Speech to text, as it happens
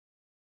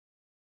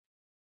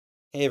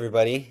Hey,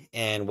 everybody,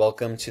 and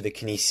welcome to the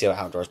Kinesio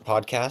Outdoors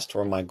podcast,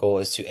 where my goal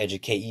is to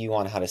educate you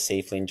on how to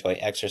safely enjoy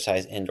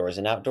exercise indoors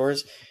and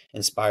outdoors,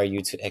 inspire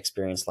you to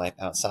experience life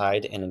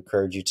outside, and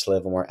encourage you to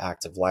live a more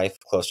active life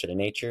closer to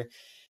nature.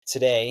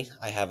 Today,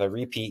 I have a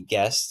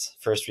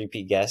first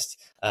repeat guest,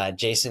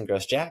 Jason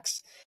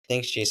Gross-Jacks.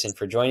 Thanks, Jason,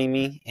 for joining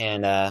me.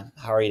 And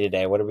how are you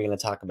today? What are we going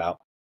to talk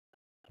about?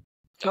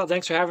 Oh,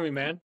 thanks for having me,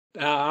 man.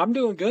 I'm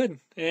doing good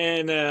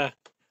and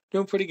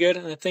doing pretty good.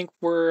 And I think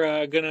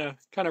we're gonna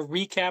kind of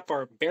recap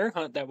our bear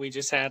hunt that we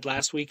just had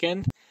last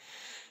weekend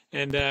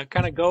and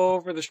kind of go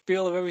over the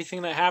spiel of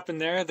everything that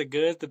happened there, the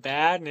good, the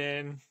bad,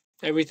 and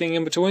everything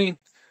in between.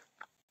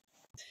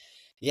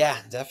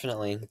 Yeah,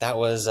 definitely. That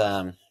was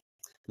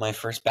my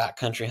first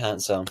backcountry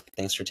hunt, so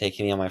thanks for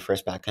taking me on my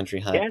first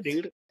backcountry hunt. Yeah,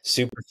 dude.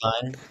 Super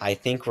fun. I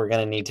think we're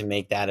gonna need to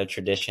make that a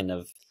tradition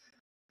of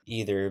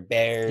either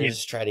Yeah.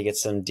 bears, try to get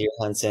some deer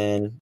hunts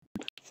in.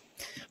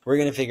 We're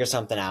gonna figure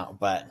something out,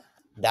 but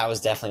that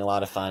was definitely a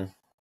lot of fun.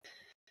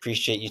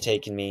 Appreciate you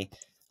taking me.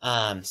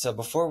 So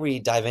before we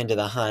dive into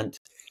the hunt,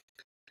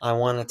 I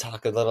want to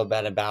talk a little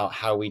bit about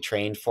how we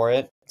trained for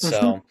it.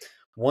 hmm So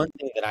one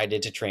thing that I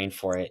did to train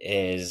for it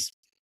is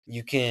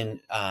you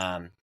can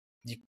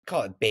you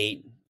call it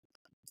bait.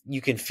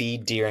 You can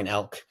feed deer and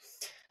elk.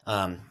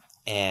 Um,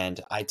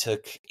 and I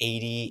took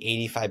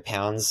 85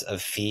 pounds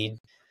of feed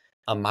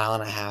a mile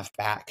and a half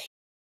back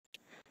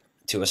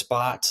to a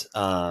spot.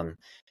 I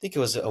think it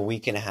was a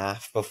week and a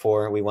half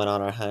before we went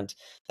on our hunt.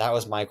 That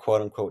was my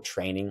quote unquote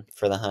training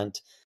for the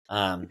hunt.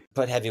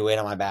 Put heavy weight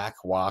on my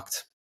back,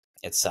 walked.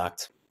 It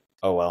sucked.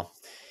 Oh well.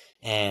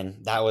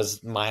 And that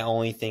was my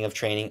only thing of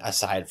training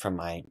aside from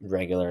my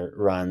regular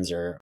runs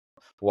or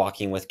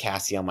walking with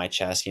Cassie on my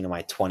chest,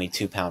 my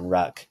 22-pound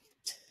ruck.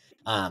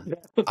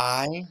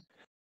 I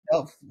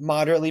felt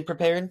moderately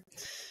prepared.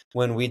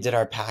 When we did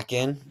our pack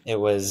in,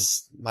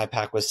 my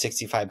pack was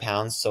 65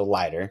 pounds, so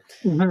lighter.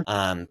 hmm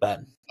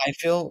But I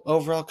feel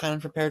overall kind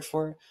of prepared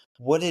for it.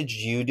 What did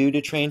you do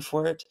to train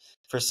for it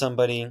for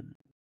somebody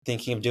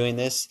thinking of doing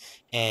this?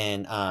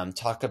 And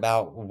talk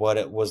about what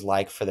it was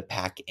like for the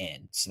pack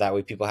in. So that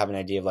way people have an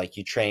idea of like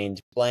you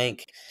trained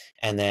blank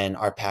and then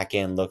our pack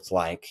in looked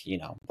like,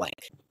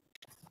 blank.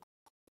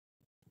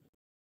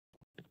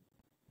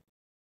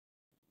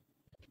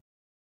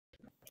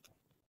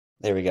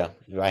 There we go.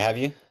 Do I have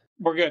you?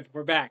 We're good.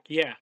 We're back.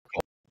 Yeah.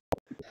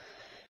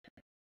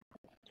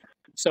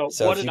 So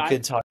So what if did you I?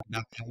 could talk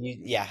about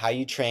how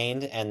you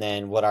trained and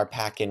then what our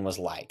pack in was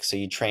like. So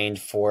you trained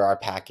for our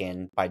pack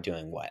in by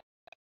doing what?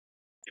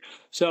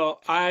 So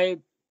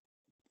I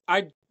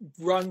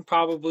run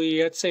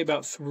probably I'd say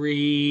about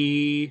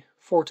 3,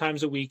 4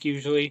 times a week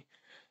usually.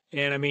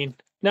 And I mean,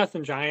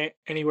 nothing giant,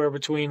 anywhere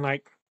between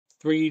like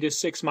 3 to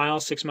 6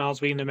 miles, 6 miles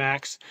being the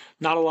max.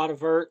 Not a lot of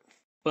vert,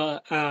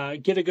 but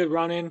get a good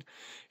run in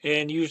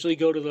and usually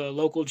go to the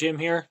local gym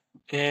here.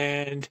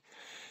 And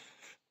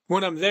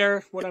when I'm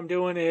there, what I'm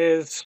doing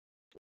is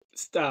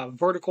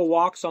vertical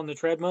walks on the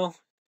treadmill.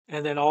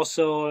 And then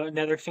also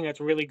another thing that's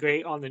really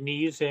great on the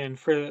knees and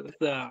for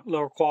the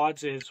lower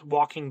quads is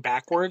walking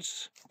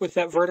backwards with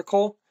that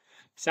vertical.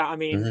 So, I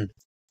mean, Hmm.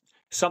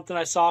 something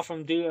I saw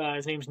from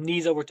his name's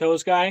Knees Over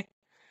Toes guy.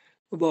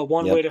 Well,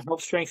 one way Yep. to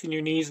help strengthen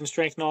your knees and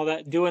strengthen all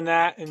that, doing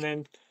that, and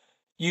then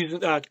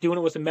doing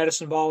it with a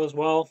medicine ball as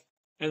well.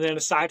 And then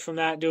aside from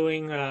that,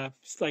 doing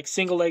like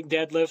single leg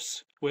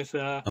deadlifts with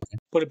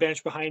put a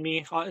bench behind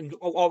me. And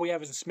all we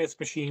have is a Smith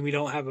machine. We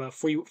don't have a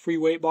free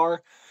weight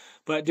bar,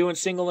 but doing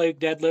single leg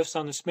deadlifts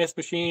on the Smith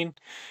machine,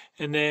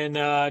 and then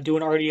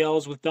doing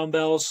RDLs with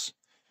dumbbells,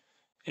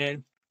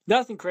 and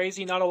nothing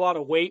crazy, not a lot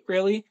of weight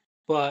really,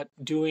 but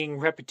doing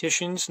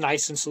repetitions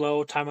nice and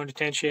slow, time under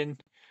tension,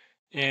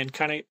 and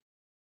kind of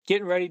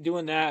getting ready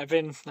doing that. I've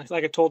been,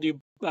 like I told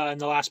you in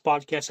the last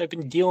podcast, I've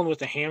been dealing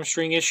with a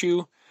hamstring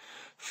issue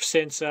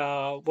since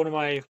one of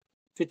my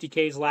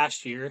 50Ks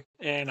last year,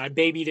 and I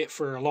babied it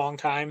for a long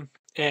time.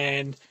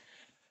 And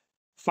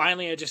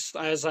finally,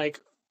 I was like,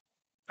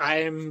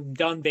 I am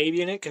done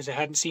babying it because it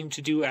hadn't seemed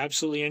to do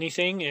absolutely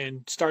anything,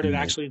 and started Mhm.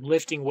 actually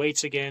lifting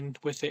weights again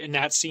with it. And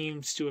that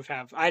seems to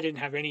have, I didn't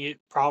have any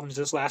problems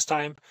this last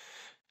time,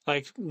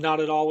 like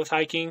not at all with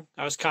hiking.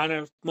 I was kind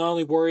of my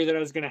only worry that I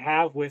was going to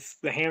have with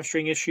the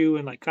hamstring issue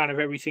and like kind of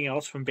everything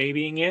else from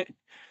babying it.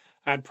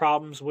 I had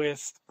problems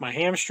with my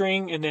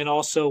hamstring and then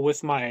also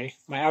with my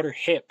outer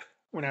hip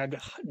when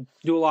I'd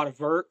do a lot of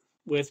vert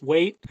with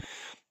weight.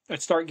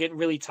 I'd start getting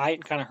really tight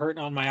and kind of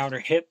hurting on my outer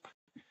hip.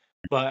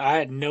 But I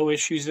had no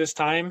issues this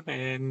time,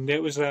 and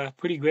it was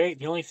pretty great.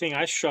 The only thing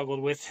I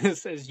struggled with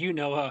is, as you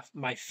know,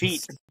 my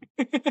feet.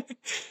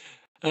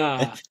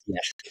 uh,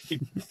 Yeah.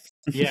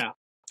 yeah,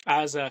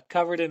 I was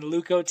covered in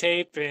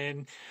leukotape,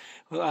 and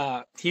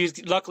he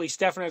was luckily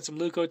Stefan had some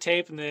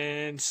leukotape and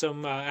then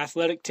some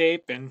athletic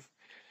tape, and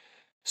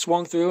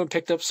swung through and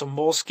picked up some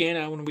moleskin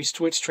when we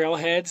switched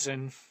trailheads,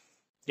 and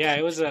yeah,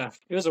 it was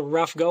a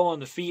rough go on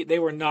the feet. They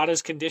were not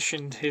as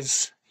conditioned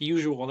as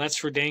usual. That's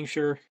for dang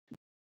sure.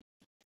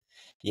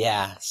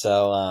 Yeah.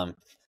 So,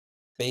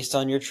 based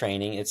on your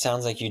training, it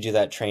sounds like you do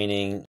that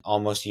training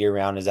almost year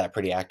round. Is that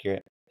pretty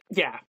accurate?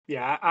 Yeah,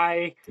 yeah.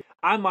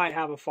 I might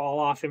have a fall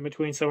off in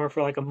between somewhere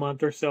for like a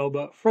month or so,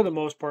 but for the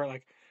most part,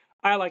 like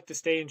I like to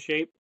stay in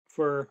shape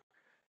for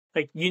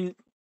like you.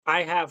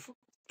 I have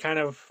kind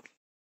of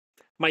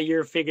my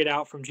year figured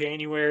out from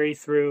January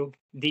through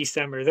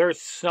December.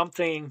 There's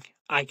something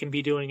I can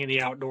be doing in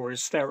the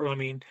outdoors that I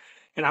mean,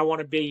 and I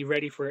want to be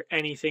ready for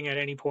anything at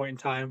any point in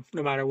time,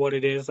 no matter what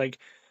it is.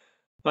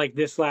 Like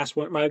this last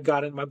one, my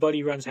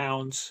buddy runs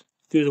hounds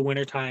through the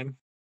wintertime,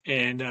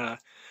 and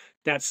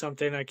that's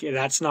something like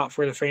that's not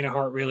for the faint of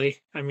heart,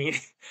 really. I mean,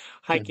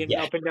 hiking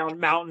Yeah. up and down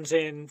mountains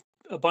in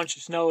a bunch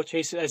of snow,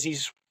 chasing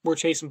as we're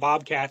chasing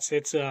bobcats.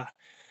 It's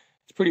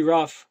pretty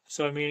rough.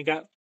 So I mean, I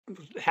got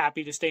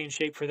happy to stay in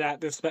shape for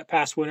that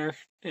past winter.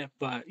 Yeah,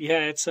 but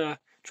yeah, it's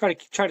try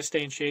to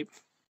stay in shape.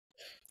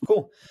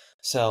 Cool.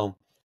 So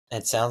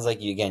it sounds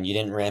like you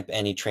didn't ramp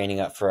any training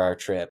up for our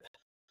trip.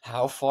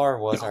 How far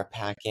was No. our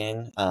pack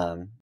in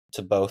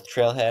to both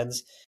trailheads?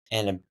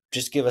 And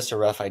just give us a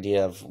rough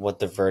idea of what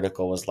the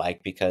vertical was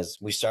like because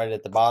we started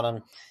at the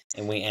bottom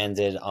and we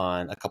ended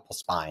on a couple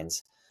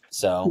spines.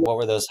 So what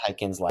were those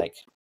hike-ins like?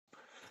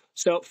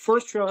 So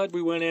first trailhead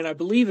we went in, I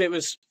believe it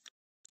was.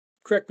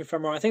 Correct me if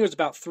I'm wrong. I think it was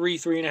about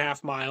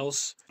 3.5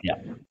 miles, Yeah,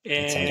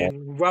 that sounds right.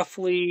 and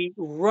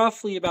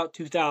roughly about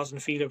 2,000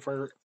 feet of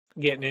vert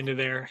getting into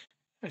there.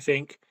 I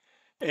think,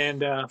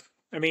 and I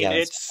mean Yeah,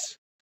 that's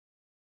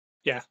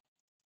yeah,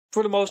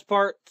 for the most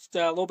part,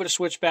 a little bit of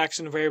switchbacks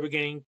in the very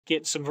beginning,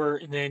 getting some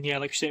vert, and then yeah,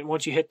 like you said,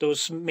 once you hit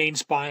those main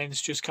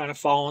spines, just kind of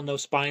following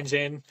those spines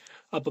in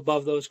up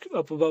above those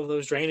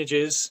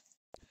drainages,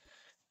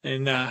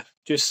 and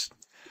just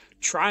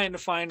trying to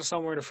find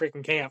somewhere to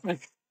freaking camp.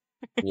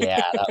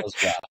 yeah, that was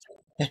rough.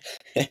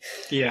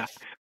 Yeah,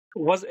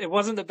 it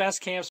wasn't the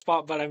best camp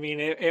spot, but I mean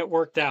it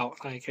worked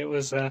out. Like it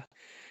was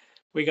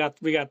we got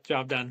the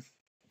job done.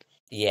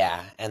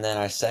 Yeah, and then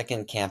our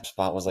second camp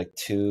spot was like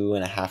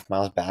 2.5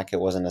 miles back. It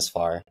wasn't as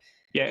far.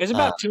 Yeah, it's Uh,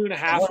 about two and a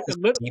that one half. was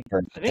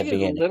steeper I at the think it's a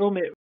beginning. little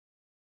bit.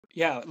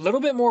 Yeah, a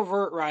little bit more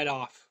vert right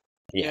off.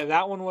 Yeah, Yeah,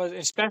 that one was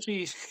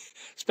especially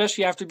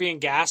after being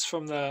gassed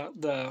from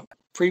the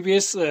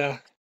previous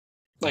like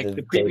the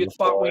the day previous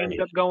spot we before. ended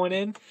up going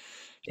in.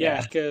 Yeah,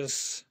 Yeah.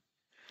 because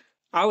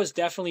I was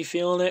definitely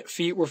feeling it.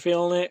 Feet were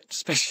feeling it.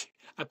 Especially,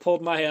 I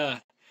pulled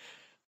my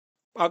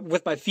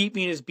with my feet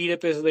being as beat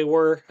up as they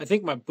were. I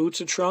think my boots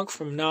had shrunk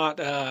from not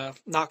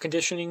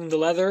conditioning the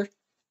leather.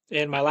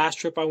 And my last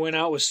trip I went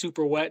out was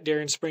super wet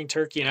during spring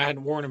turkey, and I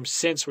hadn't worn them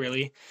since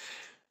really.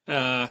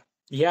 Uh,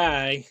 yeah,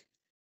 I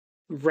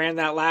ran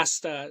that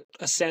last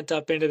ascent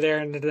up into there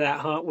into that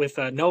hunt with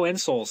no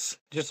insoles,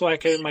 just so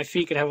my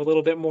feet could have a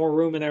little bit more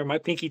room in there. My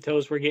pinky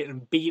toes were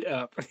getting beat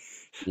up.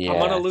 Yeah.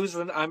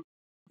 I'm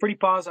pretty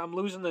positive I'm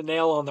losing the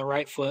nail on the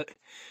right foot.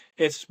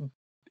 It's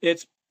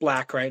it's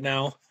black right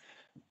now,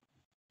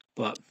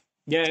 but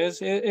yeah,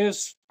 it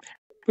was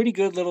pretty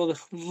good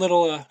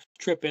little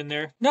trip in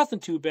there. Nothing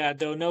too bad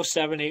though. No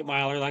 7-8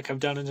 miler like I've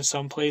done into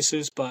some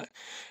places, but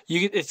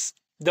it's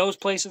those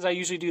places I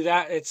usually do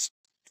that. It's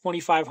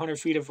 2,500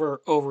 feet of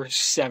vert over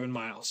 7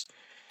 miles.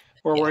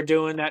 Where Yeah. we're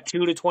doing that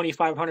 2 to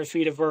 2,500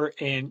 feet of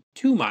vert in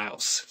 2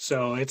 miles.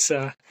 So it's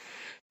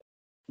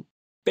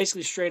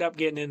basically straight up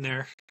getting in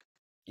there.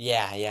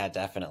 Yeah, yeah,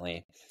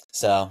 definitely.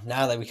 So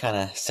now that we kind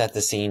of set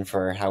the scene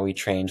for how we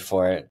trained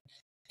for it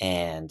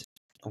and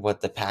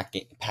what the pack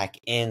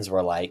ins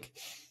were like,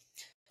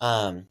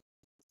 um,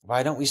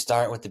 why don't we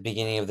start with the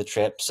beginning of the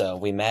trip? So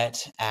we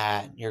met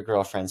at your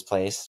girlfriend's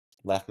place,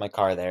 left my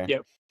car there,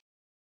 Yep.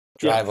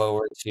 Yep. drive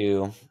over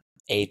to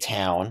a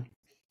town,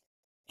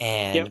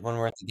 and Yep. when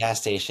we're at the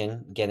gas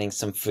station getting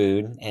some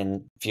food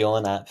and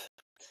fueling up,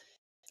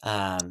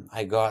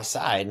 I go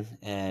outside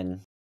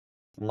and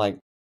I'm like,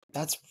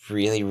 that's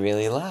really,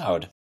 really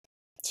loud.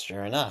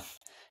 Sure enough,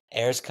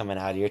 air's coming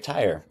out of your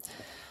tire.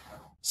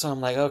 So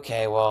I'm like,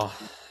 okay, well,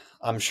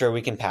 I'm sure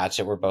we can patch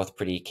it. We're both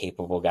pretty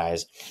capable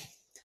guys.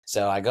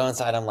 So I go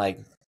inside. I'm like,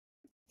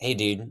 hey,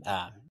 dude,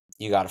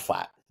 you got a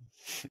flat.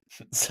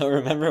 So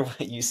remember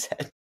what you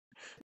said?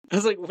 I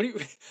was like, what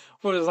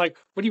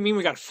do you mean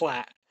we got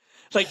flat?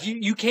 Like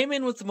you came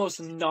in with the most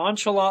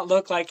nonchalant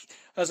look. Like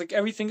I was like,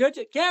 everything good?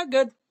 Yeah,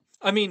 good.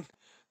 I mean,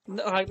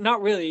 like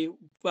not really.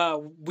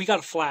 We got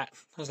a flat.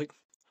 I was like,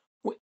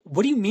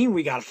 what do you mean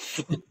we got a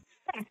flat?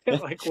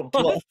 Like what?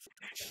 Well,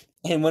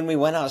 and when we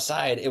went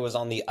outside, it was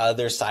on the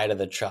other side of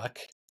the truck.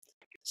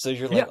 So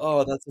you're like, Yeah,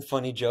 oh, that's a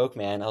funny joke,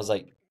 man. I was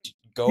like,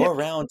 go yeah,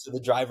 around to the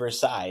driver's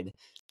side.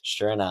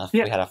 Sure enough,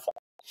 yeah. we had a flat.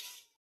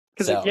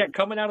 Because So, yeah,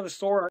 coming out of the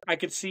store, I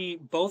could see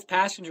both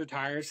passenger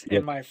tires yep,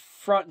 and my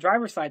front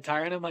driver's side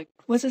tire, and I'm like,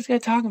 "What's this guy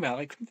talking about?"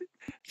 Like,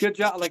 good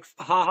job, like,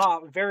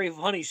 haha, very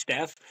funny,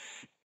 Steph.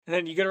 And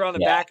then you get around the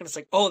yeah, back, and it's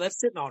like, "Oh, that's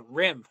sitting on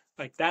rim.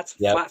 Like, that's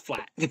yep. flat,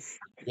 flat."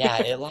 Yeah,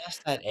 it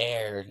lost that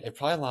air. It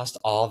probably lost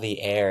all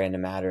the air in a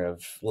matter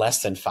of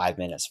less than 5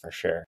 minutes for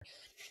sure.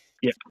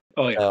 Yeah.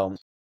 Oh yeah. So,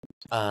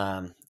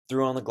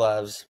 threw on the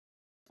gloves,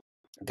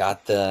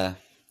 got the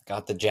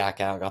jack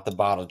out, got the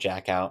bottle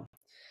jack out.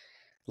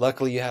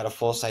 Luckily, you had a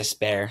full size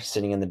spare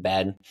sitting in the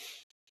bed,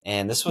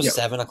 and this was Yep.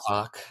 7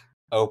 o'clock,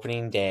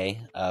 opening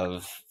day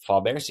of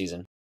fall bear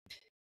season.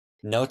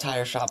 no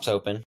tire shops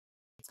open,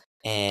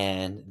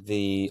 and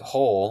the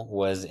hole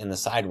was in the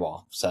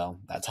sidewall, so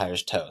that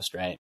tire's toast,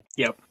 right?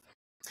 Yep.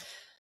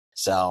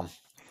 So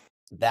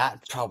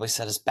that probably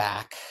set us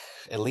back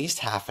at least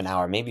half an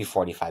hour, maybe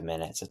 45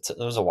 minutes. It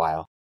was a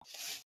while.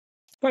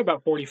 Probably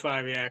about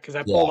 45, yeah, because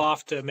I pulled Yeah.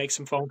 off to make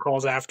some phone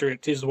calls after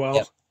it as Yep.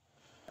 well.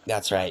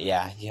 That's right.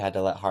 Yeah. You had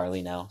to let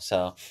Harley know.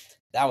 So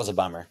that was a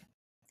bummer.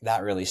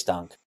 That really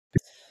stunk.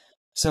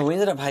 So we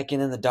ended up hiking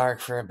in the dark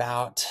for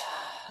about,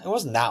 it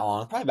wasn't that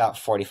long, probably about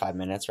 45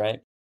 minutes,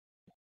 right?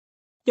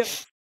 Yep.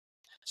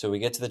 So we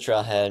get to the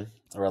trailhead, and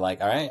we're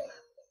like, all right,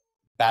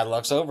 bad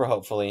luck's over,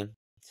 hopefully.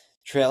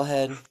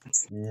 Trailhead,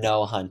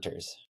 no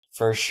hunters.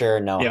 For sure,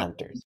 no Yep.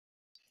 hunters.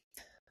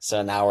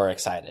 So now we're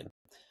excited.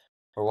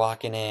 We're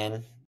walking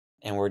in,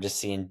 and we're just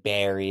seeing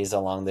berries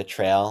along the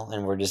trail,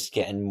 and we're just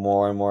getting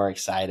more and more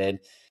excited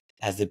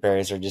as the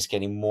berries are just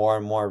getting more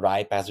and more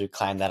ripe as we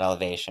climb that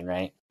elevation,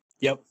 right?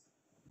 Yep.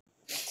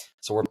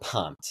 So we're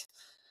pumped.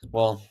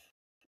 Well,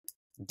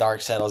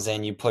 dark settles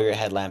in, you pull your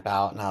headlamp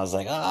out, and I was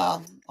like,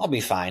 oh, I'll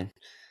be fine.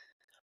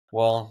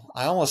 Well,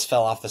 I almost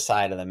fell off the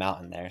side of the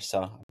mountain there,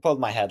 so I pulled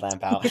my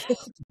headlamp out,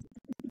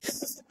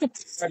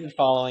 started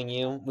following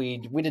you. We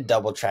did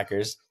double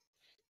trekkers,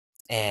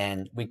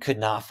 and we could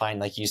not find,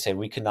 like you said,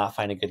 we could not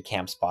find a good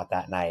camp spot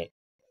that night.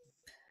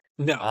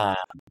 No, Um,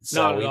 not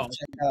so at we all.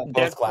 checked out both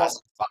Deadfall.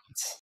 glass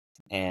spots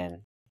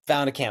and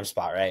found a camp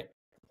spot, right?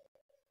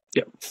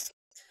 Yep.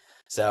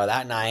 So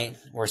that night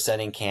we're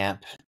setting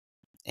camp,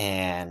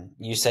 and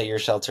you set your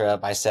shelter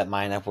up. I set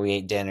mine up. We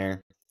ate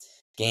dinner.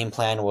 Game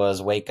plan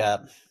was wake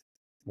up,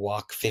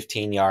 walk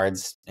 15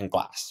 yards, and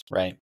glass,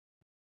 right?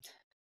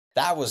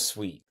 That was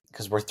sweet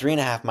because we're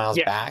 3.5 miles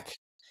Yeah. back.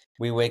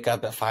 We wake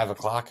up at 5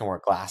 o'clock and we're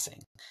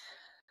glassing.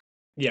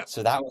 Yeah.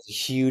 So that was a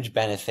huge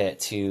benefit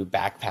to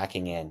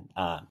backpacking in.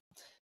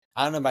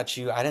 I don't know about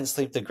you. I didn't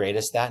sleep the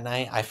greatest that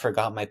night. I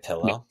forgot my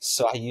pillow.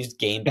 So I used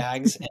game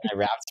bags and I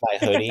wrapped my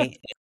hoodie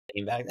in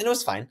game bags, and it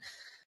was fine.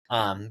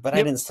 But I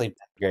Yep. didn't sleep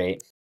that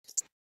great.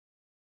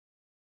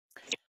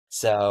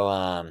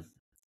 So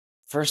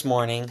first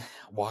morning,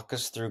 walk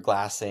us through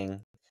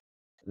glassing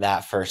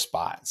that first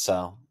spot.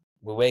 So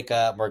we wake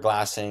up, we're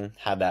glassing.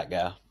 How'd that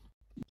go?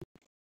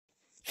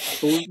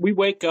 We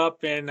wake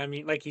up and I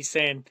mean, like he's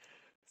saying,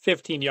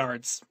 15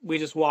 yards. We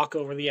just walk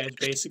over the edge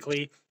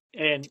basically,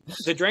 and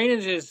the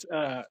drainage is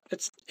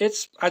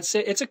it's I'd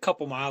say it's a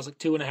couple miles, like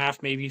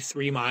 2.5, maybe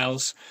 3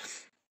 miles.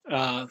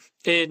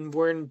 And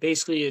we're in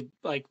basically a,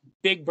 like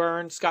big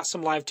burn. It's got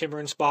some live timber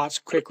in spots,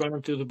 creek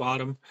running through the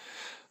bottom.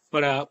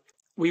 But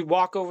we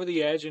walk over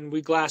the edge and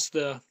we glass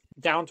the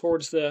down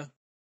towards the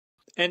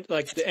end,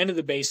 like the end of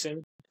the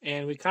basin,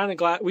 and we kind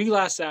of we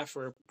glass that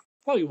for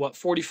probably what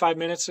 45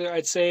 minutes.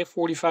 I'd say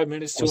 45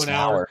 minutes It to was an an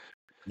hour, hour.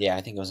 Yeah,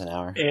 I think it was an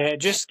hour. and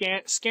just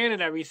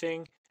scanning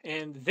everything.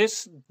 And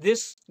this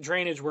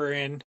drainage we're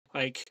in,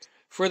 like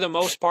for the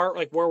most part,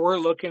 like where we're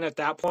looking at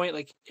that point,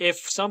 like if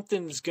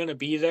something's gonna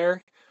be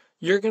there,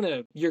 you're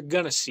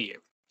gonna see it.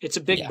 It's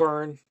a big Yeah.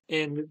 burn,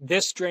 and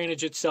this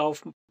drainage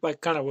itself,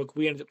 like kind of what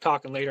we ended up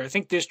talking later. I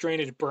think this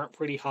drainage burnt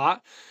pretty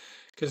hot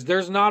because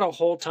there's not a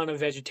whole ton of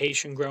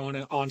vegetation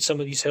growing on some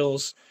of these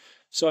hills.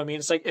 So I mean,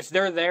 it's like if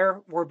they're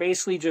there, we're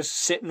basically just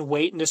sitting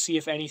waiting to see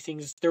if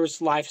anything's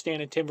there's live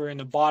standing timber in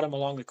the bottom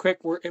along the creek.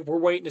 We're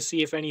waiting to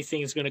see if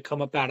anything is going to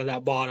come up out of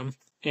that bottom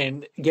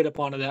and get up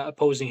onto that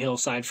opposing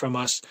hillside from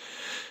us.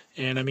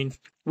 And I mean,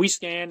 we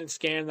scanned and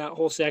scanned that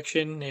whole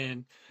section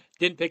and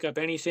didn't pick up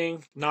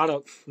anything. Not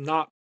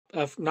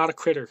a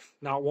critter,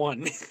 not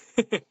one.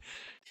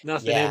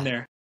 Nothing in Yeah,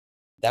 there.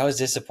 that was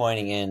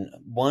disappointing. And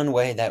one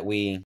way that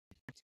we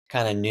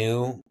kind of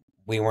knew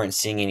we weren't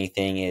seeing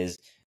anything is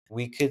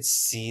we could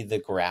see the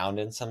ground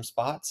in some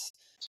spots,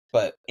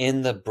 but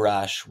in the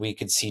brush, we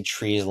could see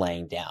trees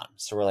laying down.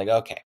 So we're like,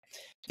 okay,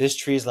 this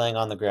tree's laying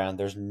on the ground.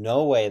 There's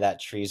no way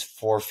that tree's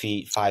 4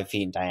 feet, 5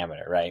 feet in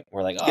diameter, right?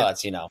 We're like, Yeah. oh,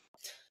 it's,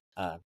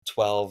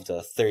 12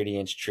 to 30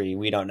 inch tree.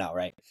 We don't know,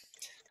 right?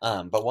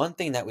 But one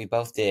thing that we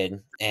both did,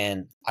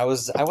 and I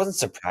wasn't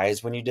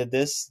surprised when you did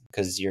this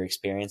because your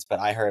experience, but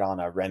I heard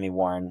on a Remy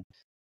Warren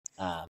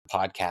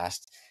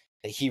podcast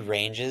that he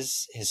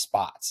ranges his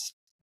spots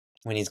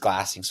when he's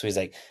glassing. So he's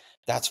like,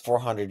 that's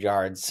 400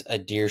 yards. A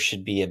deer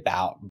should be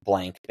about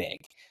blank big.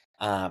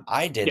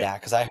 I did Yeah. that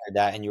because I heard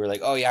that, and you were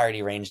like, oh, yeah, I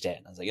already ranged it.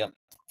 And I was like, yep,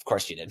 of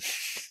course you did.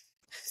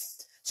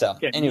 So,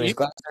 Yeah. anyways,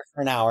 glass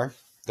for an hour.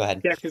 Go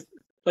ahead. Yeah, because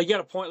like you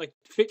got a point, like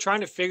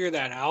trying to figure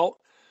that out.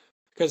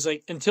 Because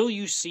like until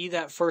you see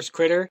that first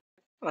critter,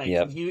 like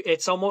Yep.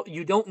 it's almost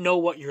you don't know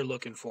what you're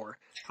looking for.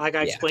 Like I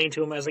Yeah. explained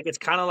to him, I was like, it's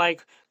kind of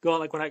like going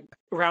like when I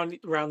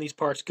around these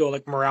parts go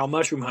like morale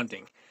mushroom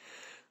hunting.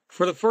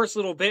 For the first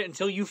little bit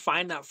until you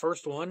find that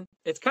first one,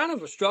 it's kind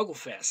of a struggle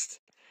fest.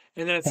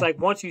 And then it's like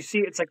once you see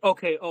it, it's like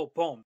okay, oh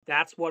boom,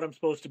 that's what I'm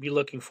supposed to be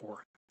looking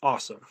for.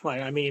 Awesome.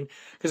 Like I mean,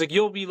 because like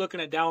you'll be looking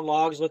at down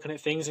logs, looking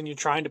at things, and you're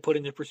trying to put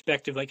into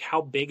perspective like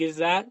how big is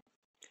that?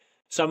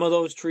 Some of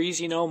those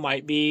trees,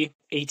 might be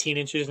 18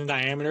 inches in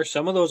diameter.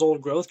 Some of those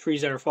old growth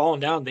trees that are falling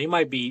down, they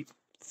might be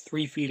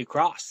 3 feet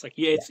across. Like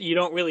you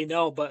don't really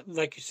know, but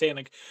like you're saying,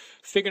 like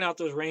figuring out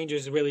those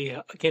ranges really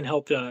can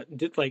help to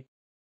like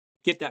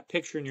get that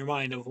picture in your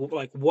mind of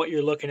like what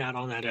you're looking at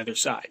on that other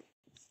side.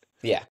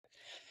 Yeah.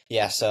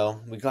 Yeah.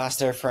 So we glassed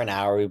there for an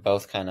hour. We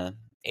both kind of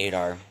ate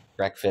our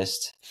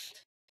breakfast,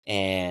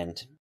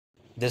 and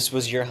this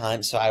was your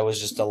hunt. So I was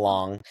just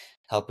along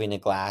helping to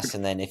glass.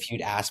 And then if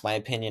you'd ask my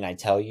opinion, I'd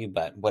tell you.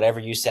 But whatever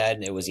you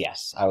said, it was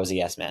yes. I was a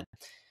yes man.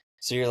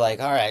 So you're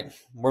like, all right,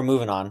 we're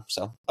moving on.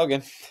 So,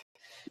 okay.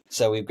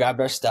 So we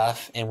grabbed our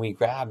stuff and we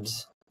grabbed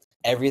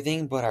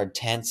everything but our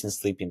tents and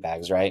sleeping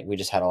bags, right? We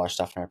just had all our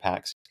stuff in our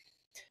packs.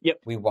 Yep.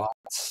 We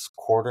walked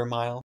quarter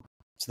mile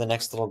to the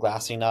next little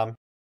glassing knob.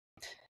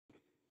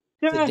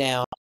 Sit Yeah.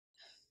 down.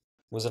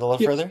 Was it a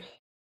little Yep. further?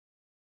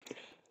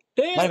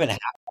 Yeah. Might have been a half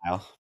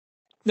mile.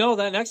 No,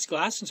 that next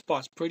glassing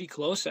spot's pretty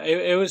close.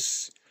 It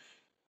was.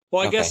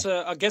 Well, Okay.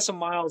 I guess a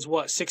mile is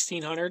what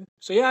 1,600.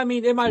 So yeah, I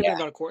mean, it might have been Yeah.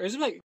 about a quarter. It's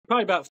like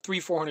probably about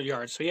 300-400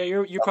 yards. So yeah,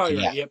 you're Okay. probably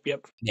right. Yeah.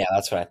 Yep. Yeah,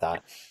 that's what I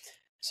thought.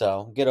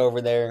 So get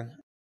over there.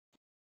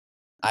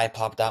 I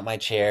popped out my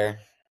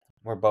chair.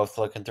 We're both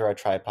looking through our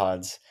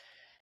tripods.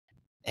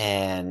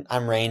 And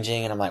I'm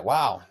ranging and I'm like,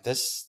 wow,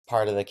 this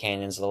part of the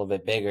canyon's a little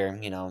bit bigger,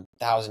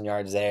 1,000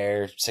 yards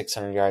there,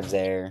 600 yards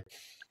there,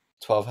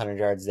 1,200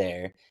 yards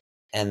there.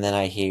 And then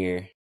I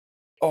hear,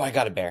 oh, I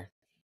got a bear.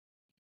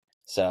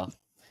 So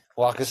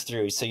walk us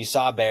through. So you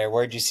saw a bear.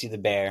 Where'd you see the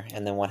bear?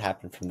 And then what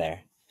happened from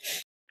there?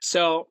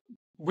 So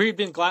we've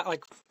been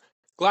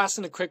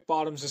glassing the creek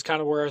bottoms is kind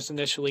of where I was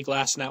initially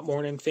glassing that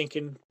morning,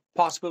 thinking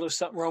possibility of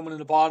something roaming in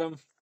the bottom.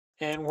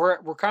 And we're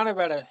kind of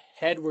at a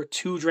head where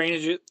two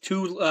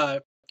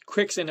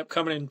creeks end up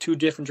coming in two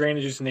different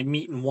drainages and they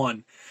meet in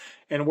one.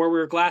 And where we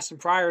were glassing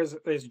prior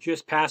is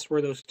just past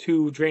where those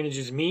two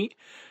drainages meet,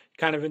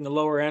 kind of in the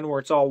lower end where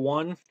it's all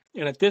one.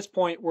 And at this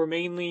point, we're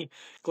mainly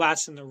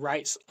glassing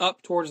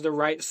up towards the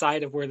right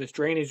side of where this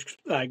drainage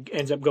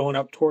ends up going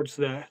up towards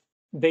the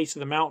base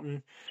of the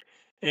mountain.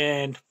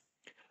 And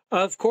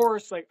of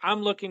course, like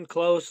I'm looking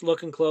close,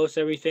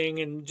 everything,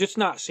 and just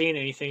not seeing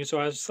anything. So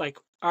I was like,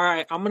 all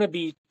right, I'm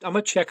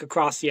gonna check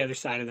across the other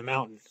side of the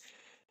mountain.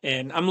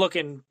 And I'm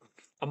looking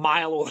a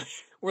mile away.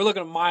 We're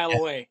looking a mile Yeah,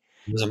 away.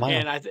 it was a mile.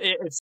 And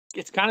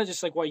it's kind of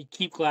just like why you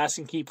keep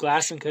glassing,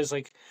 because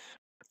like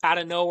out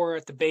of nowhere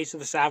at the base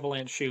of this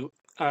avalanche chute,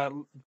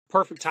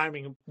 perfect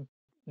timing,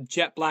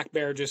 jet black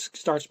bear just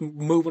starts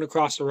moving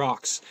across the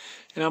rocks,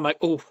 and I'm like,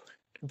 oh,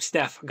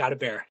 Steph, I got a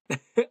bear.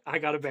 I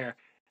got a bear,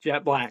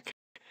 jet black.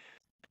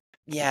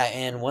 Yeah,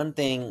 and one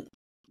thing,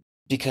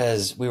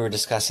 because we were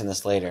discussing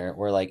this later,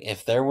 we're like,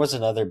 if there was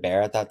another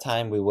bear at that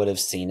time, we would have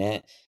seen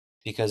it.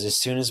 Because as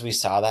soon as we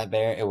saw that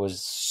bear, it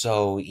was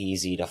so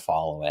easy to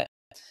follow it.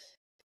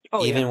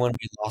 Oh Even yeah, when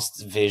we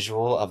lost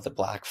visual of the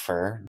black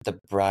fur, the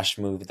brush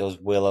moved, those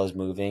willows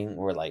moving,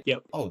 we're like,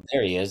 yep, oh,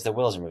 there he is. The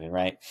willows are moving,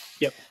 right?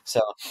 yep, So,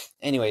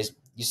 anyways,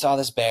 you saw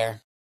this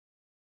bear.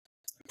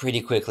 Pretty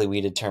quickly, we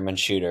determined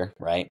shooter,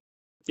 right?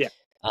 yeah.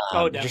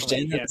 Oh, Your definitely.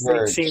 standards Yes,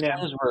 were seen him.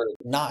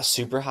 not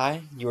super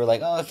high. You were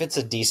like, oh, if it's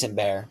a decent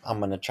bear, I'm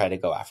gonna try to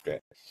go after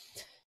it.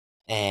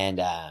 And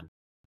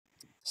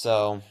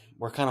so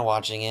we're kind of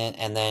watching it,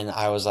 and then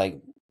I was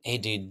like, hey,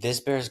 dude,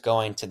 this bear's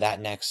going to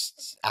that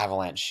next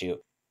avalanche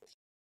chute.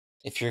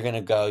 If you're going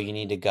to go, you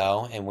need to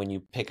go. And when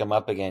you pick them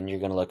up again, you're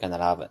going to look in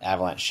that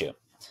avalanche chute.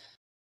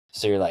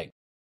 So you're like,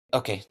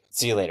 okay,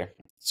 see you later.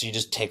 So you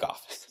just take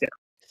off. Yeah,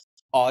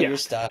 All yeah. your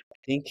stuff.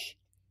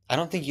 I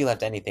don't think you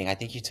left anything. I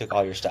think you took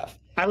all your stuff.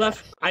 I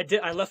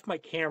left my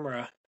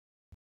camera,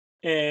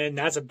 and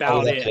that's Oh, about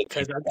we left it. it.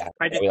 Because Yeah,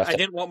 we left I it.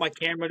 didn't want my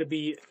camera to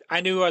be.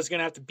 I knew I was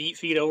gonna have to beat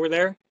feet over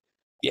there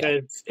Yeah.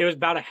 because it was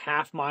about a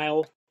half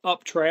mile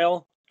up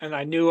trail, and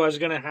I knew I was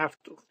gonna have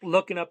to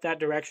looking up that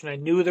direction. I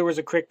knew there was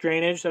a creek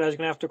drainage that I was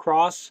gonna have to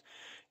cross,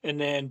 and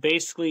then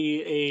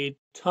basically a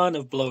ton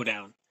of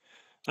blowdown.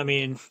 I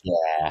mean,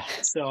 Yeah.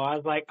 so I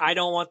was like, I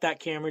don't want that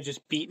camera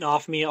just beating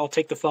off me. I'll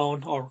take the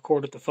phone. I'll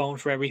record with the phone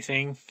for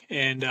everything.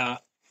 And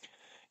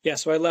yeah,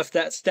 so I left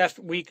that. Steph,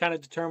 we kind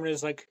of determined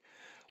is like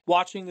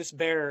watching this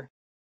bear.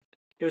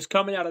 It was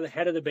coming out of the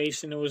head of the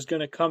basin. It was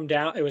going to come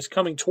down. It was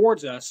coming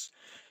towards us.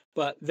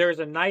 But there's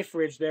a knife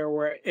ridge there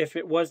where if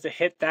it was to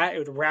hit that, it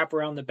would wrap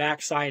around the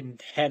backside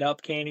and head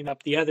up canyon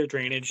up the other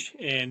drainage.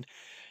 And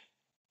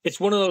it's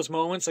one of those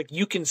moments like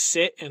you can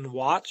sit and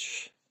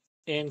watch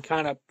and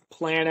kind of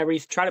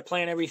try to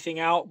plan everything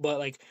out. But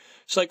like,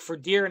 it's like for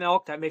deer and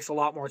elk, that makes a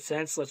lot more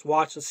sense. Let's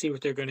watch, let's see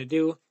what they're going to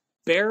do.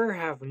 Bear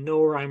have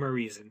no rhyme or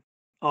reason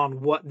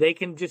on what they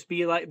can just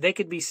be like. They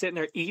could be sitting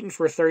there eating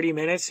for 30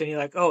 minutes and you're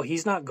like, oh,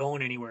 he's not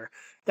going anywhere.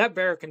 That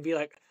bear can be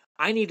like,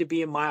 I need to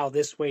be a mile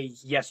this way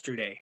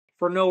yesterday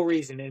for no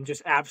reason and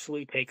just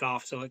absolutely take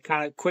off. So it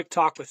kind of quick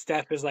talk with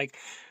Steph is like,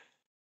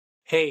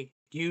 hey,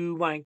 do you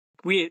mind?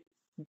 We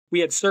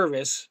had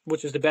service,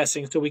 which is the best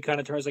thing. So we kind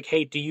of turned like,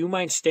 hey, do you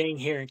mind staying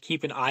here and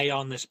keep an eye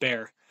on this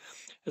bear?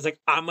 It's like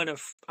I'm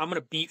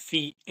gonna beat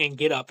feet and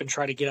get up and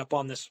try to get up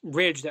on this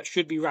ridge that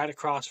should be right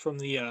across from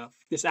the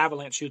this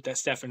avalanche chute that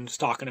Stefan's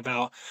talking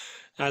about.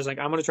 I was like,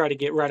 I'm gonna try to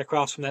get right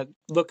across from that.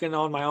 Looking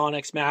on my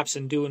Onyx maps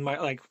and doing my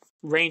like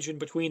ranging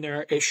between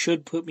there, it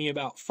should put me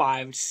about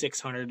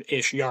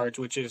 500-600-ish yards,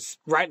 which is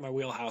right in my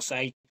wheelhouse.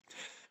 I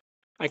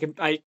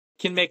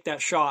can make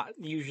that shot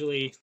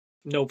usually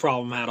no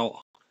problem at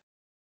all.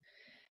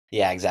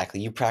 Yeah,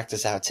 exactly. You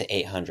practice out to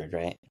 800,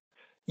 right?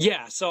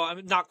 Yeah, so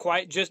I'm not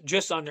quite,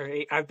 just under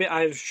eight.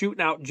 I was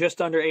shooting out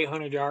just under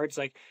 800 yards.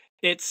 Like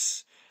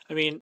it's, I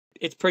mean,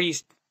 it's pretty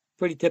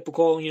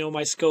typical. You know,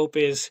 my scope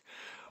is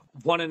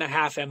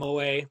 1.5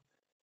 MOA,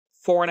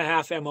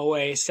 4.5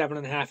 MOA,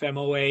 7.5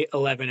 MOA,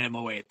 11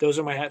 MOA. Those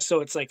are my,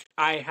 so it's like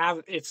I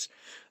have it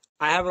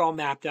all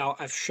mapped out.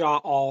 I've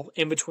shot all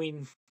in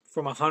between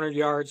from 100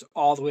 yards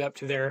all the way up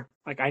to there.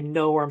 Like I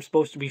know where I'm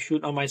supposed to be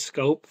shooting on my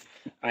scope.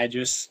 I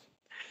just,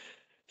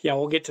 yeah,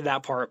 we'll get to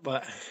that part,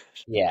 but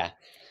Yeah.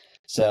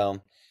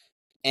 So,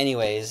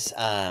 anyways,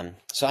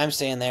 so I'm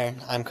staying there.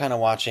 I'm kind of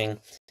watching,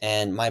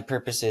 and my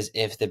purpose is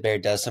if the bear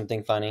does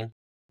something funny,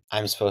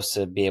 I'm supposed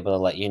to be able to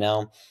let you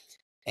know.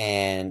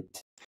 And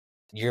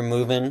you're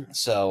moving,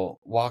 so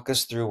walk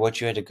us through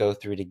what you had to go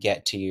through to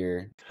get to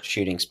your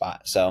shooting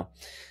spot. So,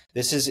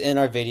 this is in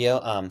our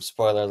video.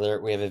 Spoiler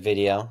alert, we have a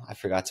video. I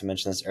forgot to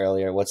mention this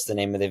earlier. What's the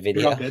name of the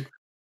you're all video? good.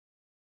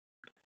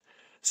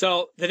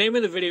 So the name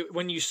of the video,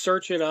 when you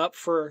search it up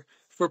for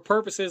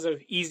purposes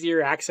of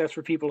easier access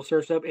for people to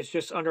search up, it's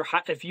just under,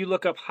 if you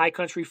look up High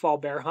Country Fall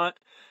Bear Hunt,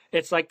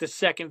 it's like the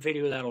second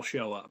video that'll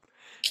show up.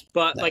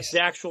 But like Nice.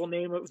 the actual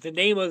name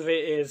of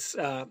it is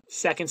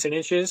Seconds and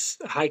Inches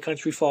High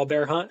Country Fall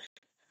Bear Hunt.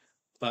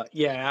 But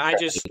yeah,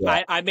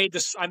 Yeah, I made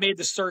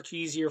the search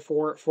easier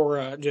for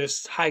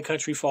just High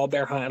Country Fall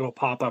Bear Hunt. It'll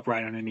pop up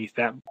right underneath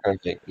that.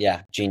 perfect.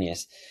 Yeah,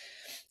 genius.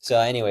 So,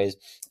 anyways,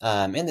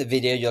 in the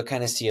video, you'll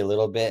kind of see a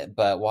little bit,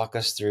 but walk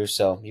us through.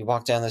 So, you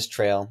walk down this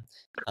trail,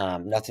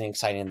 nothing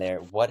exciting there.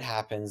 What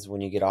happens when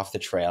you get off the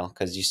trail?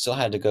 Because you still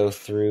had to go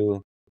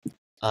through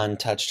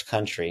untouched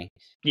country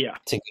Yeah.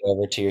 to get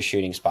over to your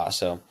shooting spot.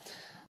 So,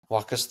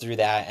 walk us through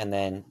that and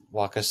then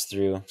walk us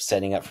through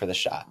setting up for the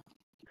shot.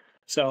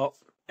 So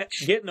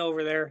getting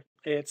over there,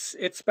 it's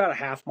about a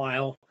half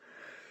mile.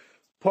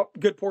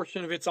 Good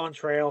portion of it's on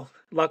trail,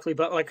 luckily,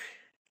 but like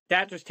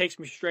that just takes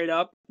me straight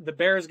up. The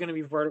bear is going to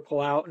be vertical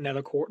out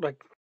another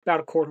like about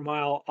a quarter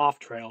mile off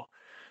trail,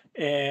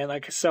 and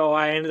like so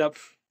I ended up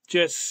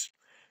just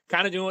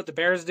kind of doing what the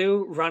bears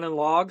do, running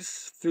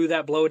logs through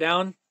that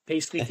blowdown,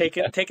 basically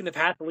taking the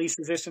path the least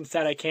resistance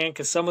that I can,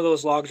 because some of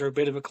those logs are a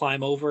bit of a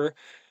climb over,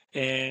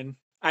 and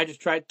I just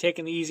tried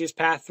taking the easiest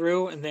path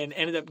through, and then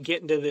ended up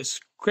getting to this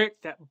creek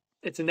that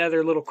it's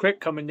another little creek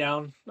coming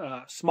down,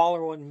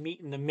 smaller one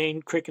meeting the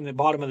main creek in the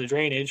bottom of the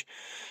drainage.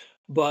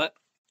 But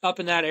up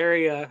in that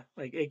area,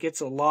 like it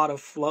gets a lot of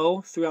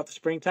flow throughout the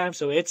springtime.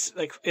 So it's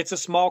like it's a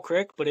small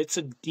creek, but it's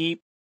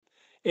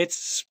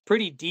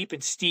pretty deep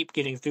and steep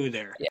getting through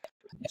there. Yeah.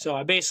 So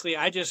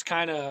I just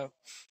kind of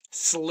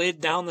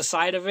slid down the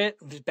side of it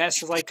as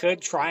best as I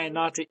could, trying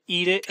not to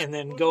eat it, and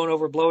then going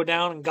over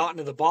blowdown and gotten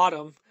to the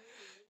bottom.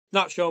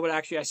 Not sure, but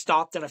actually I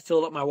stopped and I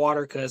filled up my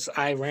water because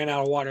I ran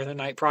out of water the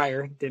night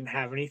prior. Didn't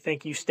have any.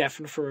 Thank you,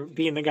 Stefan, for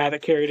being the guy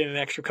that carried in an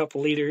extra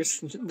couple liters.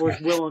 Was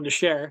willing to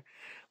share.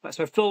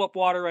 So I filled up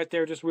water right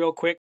there just real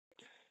quick,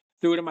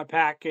 threw it in my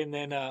pack, and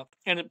then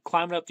ended up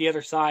climbing up the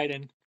other side.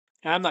 And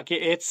I'm not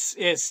kidding. It's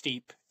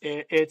steep.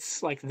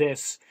 It's like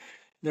this.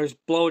 There's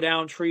blow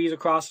down trees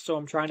across, so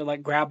I'm trying to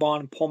like grab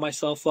on and pull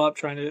myself up,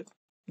 trying to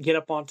get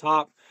up on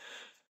top.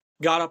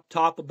 Got up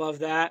top above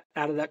that,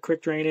 out of that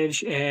creek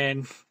drainage,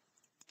 and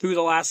through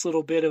the last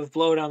little bit of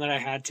blowdown that I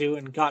had to,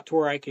 and got to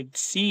where I could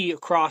see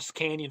across the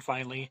canyon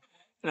finally.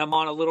 And I'm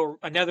on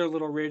another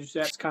little ridge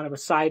that's kind of a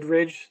side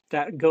ridge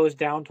that goes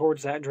down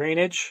towards that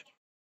drainage.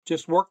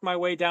 Just worked my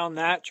way down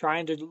that,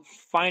 trying to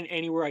find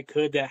anywhere I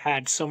could that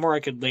had somewhere I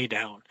could lay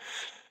down,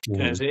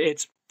 because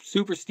it's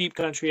super steep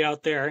country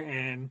out there.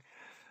 And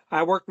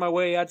I worked my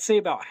way, I'd say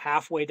about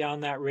halfway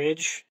down that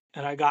ridge,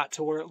 and I got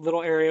to a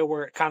little area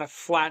where it kind of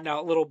flattened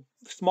out,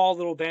 small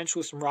little bench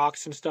with some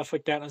rocks and stuff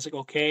like that. And I was like,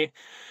 okay,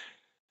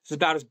 it's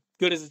about as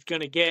good as it's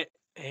going to get.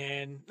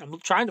 And I'm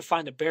trying to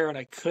find a bear, and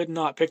I could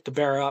not pick the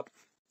bear up.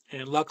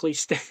 And luckily,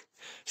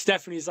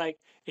 Stephanie's like,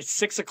 it's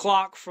 6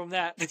 o'clock from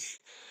that,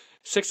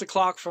 6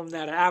 o'clock from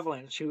that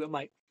avalanche shoot. I'm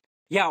like,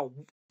 yeah,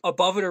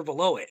 above it or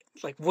below it.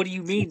 Like, what do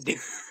you mean, dude?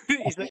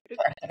 He's like,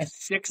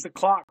 it's 6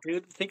 o'clock,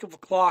 dude. Think of a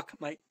clock. I'm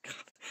like,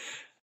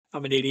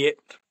 I'm an idiot.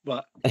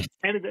 But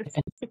ended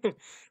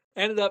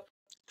up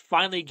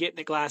finally getting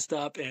it glassed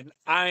up. And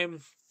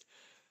when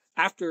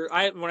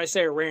I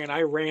say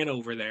I ran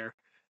over there.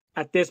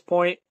 At this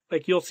point,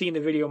 like you'll see in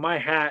the video, my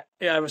hat,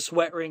 I have a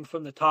sweat ring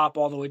from the top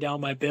all the way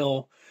down my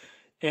bill.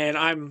 And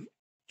I'm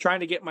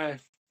trying to get my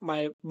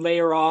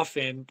layer off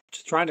and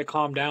just trying to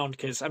calm down,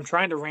 because I'm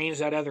trying to range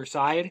that other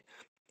side,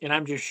 and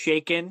I'm just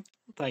shaking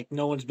like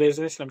no one's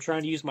business. And I'm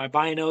trying to use my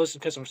binos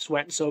because I'm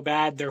sweating so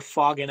bad, they're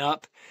fogging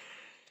up.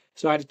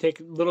 So I had to take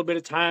a little bit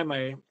of time.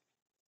 I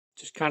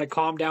just kind of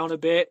calmed down a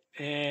bit,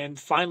 and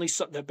finally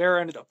the bear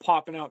ended up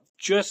popping out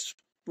just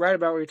right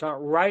about where you're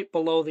talking, right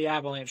below the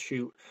avalanche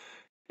chute,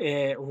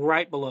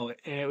 right below it.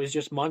 And it was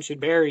just munching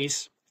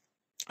berries.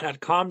 I had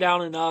calmed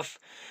down enough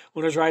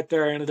when it was right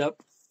there. I ended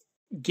up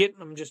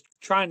I'm just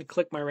trying to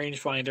click my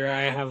rangefinder.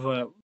 I have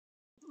a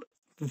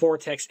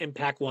Vortex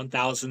Impact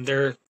 1000.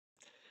 They're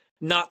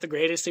not the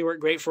greatest. They work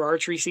great for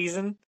archery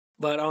season,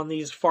 but on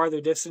these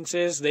farther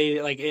distances,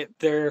 they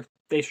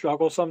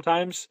struggle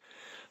sometimes.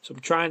 So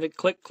I'm trying to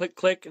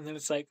click, and then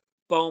it's like,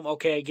 boom,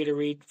 okay, get a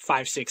read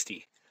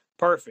 560.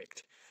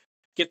 Perfect.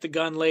 Get the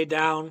gun laid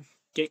down,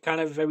 get kind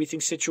of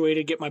everything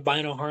situated, get my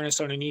bino harness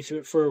underneath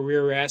it for a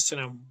rear rest, and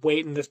I'm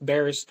waiting. This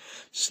bear is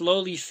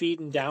slowly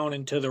feeding down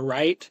and to the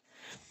right,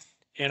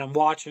 and I'm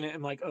watching it.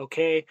 I'm like,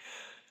 okay,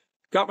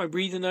 got my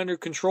breathing under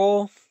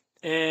control,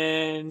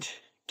 and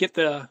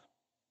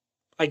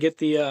I get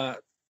the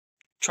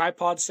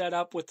tripod set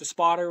up with the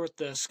spotter with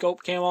the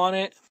scope cam on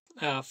it,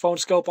 phone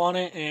scope on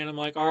it, and I'm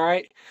like, all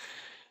right,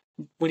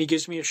 when he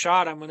gives me a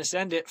shot, I'm going to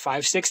send it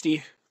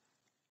 560.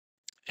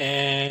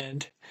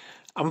 And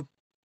I'm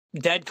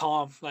dead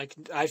calm. Like,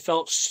 I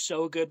felt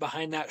so good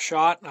behind that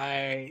shot.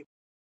 I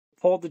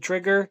pulled the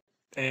trigger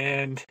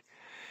and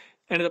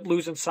ended up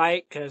losing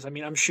sight because, I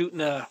mean, I'm shooting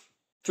a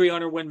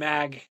 300 Win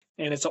Mag,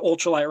 and it's an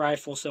ultralight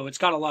rifle, so it's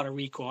got a lot of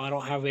recoil. I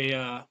don't have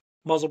a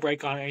muzzle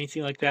brake on it or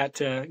anything like that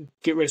to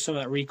get rid of some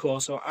of that recoil.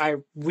 So I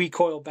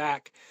recoil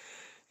back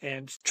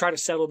and try to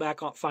settle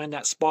back on, find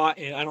that spot,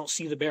 and I don't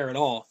see the bear at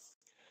all.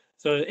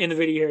 So in the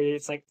video here,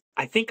 it's like,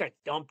 I think I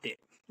dumped it.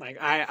 Like,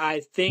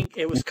 I think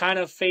it was kind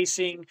of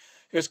facing,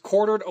 it was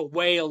quartered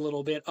away a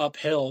little bit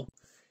uphill.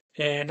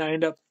 And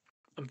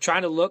I'm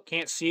trying to look,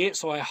 can't see it.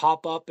 So I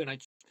hop up and I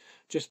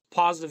just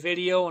pause the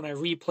video and I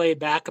replay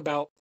back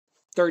about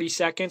 30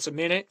 seconds, a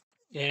minute,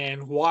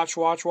 and watch.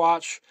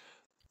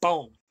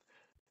 Boom.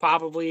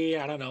 Probably,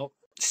 I don't know,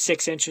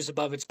 6 inches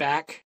above its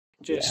back.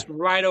 Just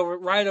right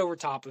over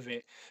top of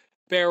it.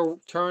 Bear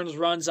turns,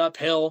 runs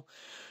uphill.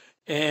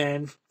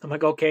 And I'm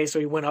like, okay, so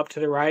he went up to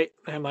the right.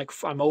 I'm like,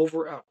 I'm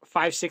over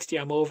 560.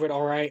 I'm over it.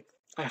 All right.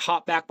 I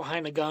hop back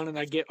behind the gun and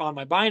I get on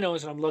my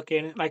binos and I'm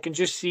looking and I can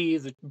just see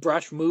the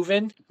brush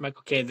moving. I'm like,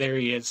 okay, there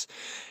he is.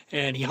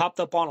 And he hopped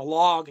up on a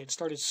log and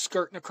started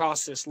skirting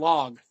across this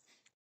log.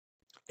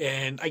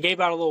 And I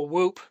gave out a little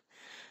whoop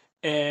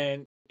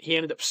and he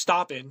ended up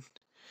stopping.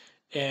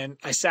 And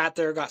I sat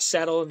there, got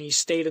settled, and he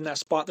stayed in that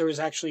spot. There was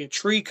actually a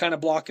tree kind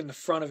of blocking the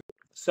front of it.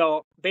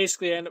 So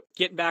basically I ended up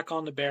getting back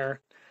on the bear.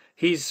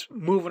 He's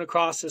moving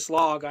across this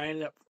log.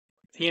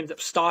 He ended up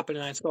stopping,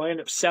 and so I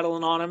ended up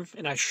settling on him,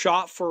 and I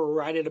shot for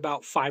right at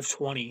about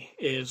 520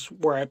 is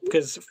where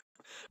because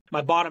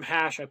my bottom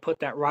hash, I put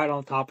that right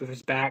on top of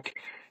his back,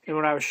 and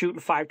when I was shooting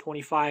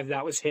 525,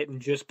 that was hitting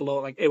just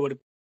below, like it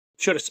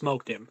should have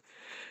smoked him.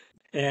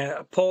 And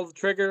I pulled the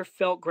trigger,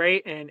 felt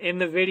great, and in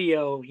the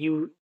video,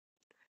 you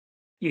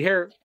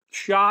hear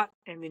shot,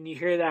 and then you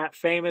hear that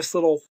famous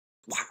little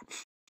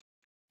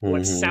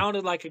what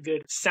sounded like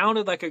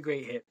a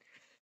great hit.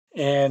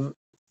 And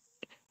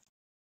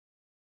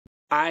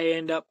I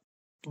end up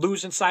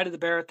losing sight of the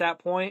bear at that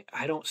point.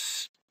 I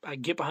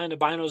get behind the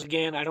binos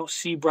again. I don't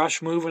see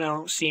brush moving. I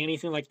don't see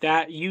anything like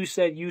that. You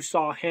said you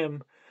saw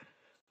him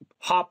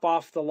hop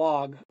off the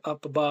log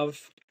up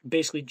above,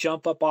 basically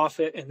jump up off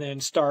it, and then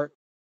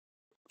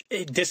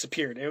it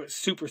disappeared. It was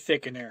super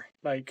thick in there,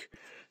 like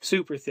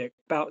super thick,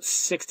 about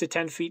 6 to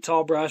 10 feet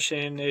tall brush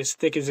and as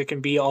thick as it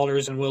can be,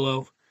 alders and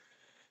willow.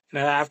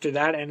 And after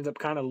that, I ended up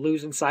kind of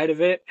losing sight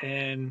of it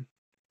and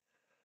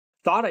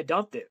thought I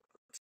dumped it.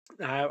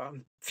 I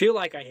feel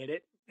like I hit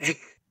it,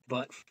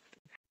 but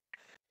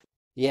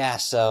Yeah,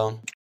 so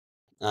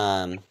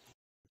I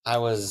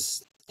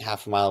was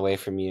half a mile away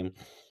from you,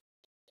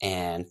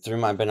 and through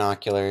my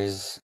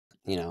binoculars,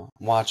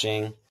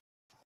 watching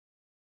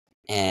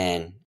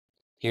and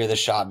hear the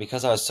shot.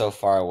 Because I was so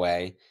far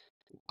away,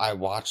 I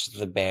watched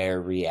the bear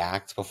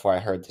react before I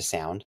heard the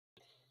sound.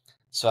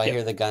 So I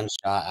hear the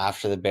gunshot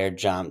after the bear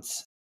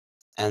jumped,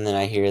 and then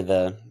I hear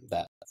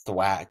that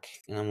thwack,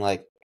 and I'm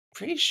like,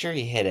 pretty sure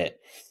he hit it.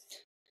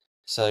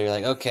 So you're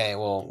like, okay,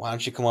 well, why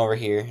don't you come over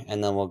here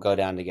and then we'll go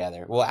down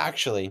together. Well,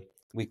 actually,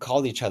 we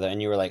called each other and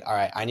you were like, all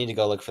right, I need to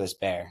go look for this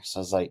bear. So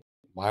I was like,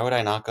 why would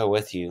I not go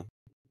with you?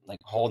 Like,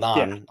 hold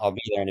on, I'll be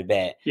there in a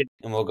bit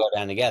and we'll go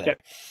down together.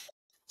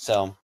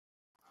 So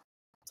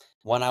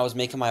when I was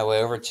making my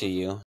way over to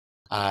you,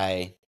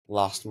 I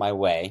lost my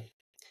way,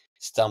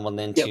 stumbled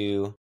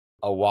into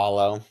a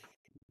wallow,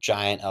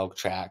 giant elk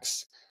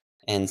tracks,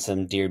 and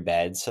some deer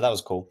beds. So that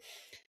was cool.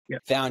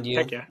 Found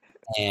you.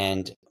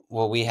 And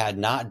what we had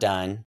not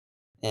done,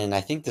 and I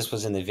think this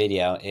was in the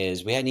video,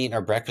 is we hadn't eaten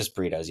our breakfast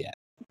burritos yet.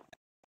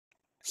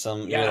 So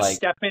you're like,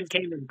 Stefan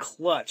came in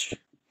clutch.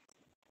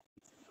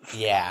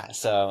 Yeah,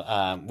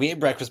 so we ate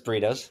breakfast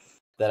burritos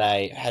that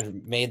I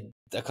had made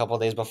a couple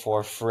days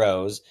before,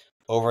 froze.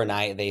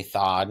 Overnight, they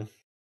thawed.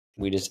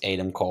 We just ate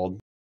them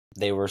cold.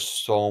 They were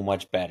so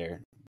much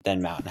better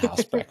than Mountain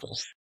House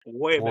breakfast.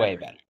 Way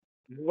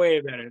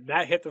better.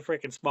 That hit the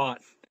freaking spot.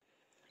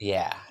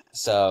 Yeah,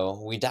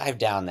 so we dived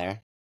down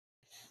there.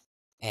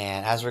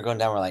 And as we're going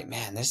down, we're like,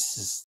 man,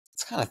 it's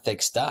kind of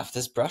thick stuff.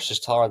 This brush is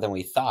taller than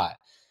we thought.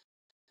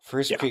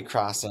 First creek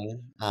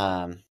crossing,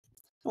 it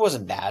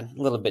wasn't bad.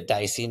 A little bit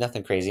dicey,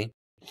 nothing crazy.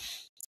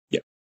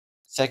 Yep.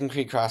 Second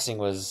creek crossing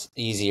was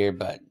easier,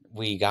 but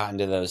we got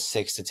into those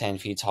 6 to 10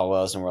 feet tall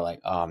wells, and we're like,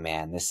 oh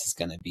man, this is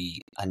going to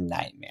be a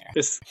nightmare.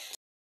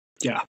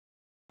 Yeah.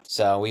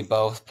 So we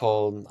both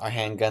pulled our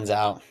handguns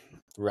out,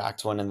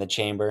 racked one in the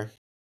chamber,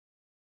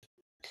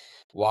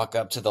 walk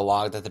up to the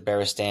log that the bear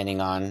was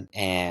standing on,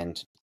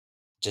 and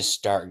just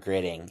start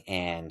gritting.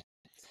 And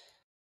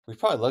we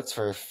probably looked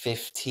for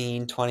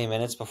 15, 20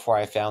 minutes before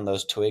I found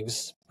those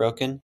twigs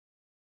broken.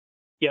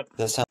 Yep. Does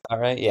that sound about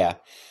right? Yeah.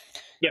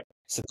 Yep.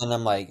 So then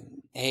I'm like,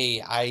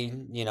 hey,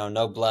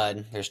 no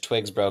blood. There's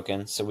twigs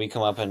broken. So we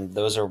come up and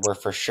were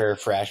for sure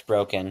fresh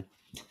broken.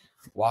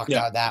 Walked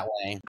out that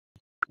way.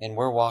 And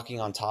we're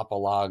walking on top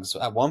of logs.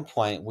 At one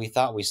point, we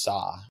thought we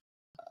saw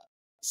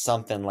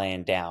something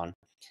laying down.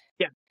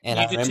 Yeah. And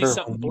you I did see remember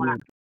something black.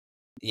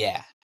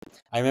 Yeah.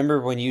 I remember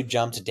when you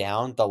jumped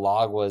down, the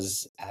log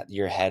was at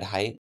your head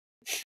height.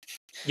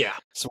 Yeah.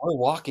 So we're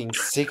walking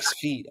 6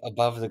 feet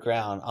above the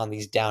ground on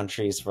these down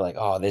trees. We're like,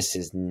 oh, this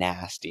is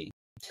nasty.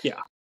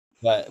 Yeah.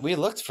 But we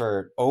looked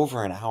for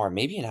over an hour,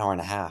 maybe an hour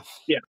and a half.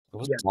 Yeah. It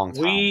was a long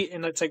time.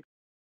 And it's like,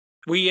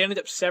 we ended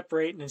up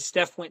separating, and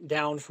Steph went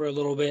down for a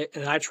little bit,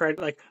 and I tried,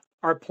 like,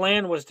 our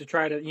plan was to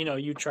try to,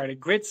 you try to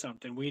grid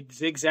something. We'd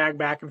zigzag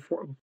back and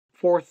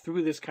forth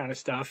through this kind of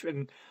stuff,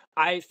 and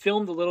I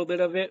filmed a little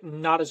bit of it,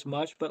 not as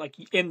much, but like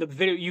in the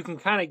video, you can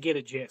kind of get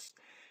a gist.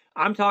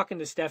 I'm talking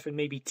to Stefan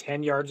maybe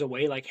 10 yards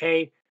away, like,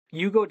 hey,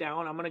 you go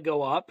down, I'm going to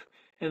go up,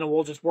 and then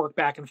we'll just work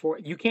back and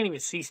forth. You can't even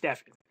see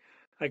Stefan.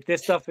 Like,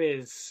 this stuff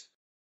it's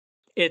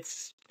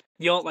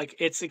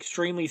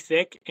extremely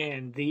thick,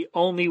 and the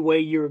only way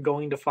you're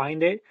going to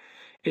find it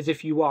is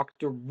if you walk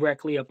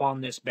directly up on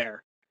this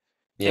bear.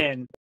 Yeah.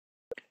 And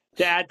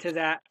to add to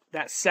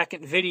that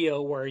second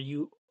video where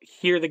you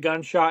hear the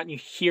gunshot and you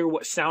hear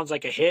what sounds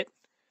like a hit,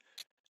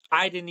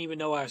 I didn't even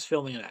know I was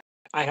filming that.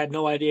 I had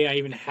no idea I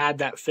even had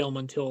that film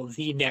until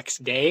the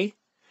next day.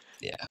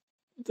 Yeah.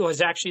 It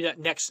was actually that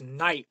next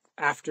night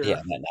after,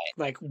 that night.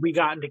 Like, we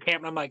got into camp,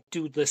 and I'm like,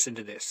 dude, listen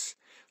to this.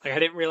 Like, I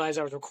didn't realize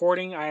I was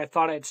recording. I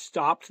thought I had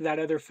stopped that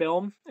other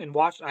film and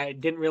watched. I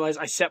didn't realize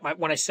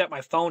when I set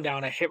my phone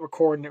down, I hit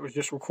record, and it was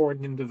just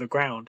recording into the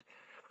ground.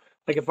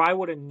 Like, if I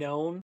would have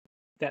known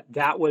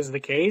that was the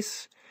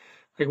case,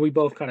 like, we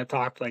both kind of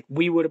talked, like,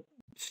 we would have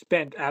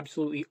spent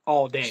absolutely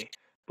all day.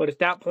 But at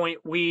that point,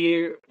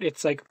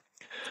 it's like,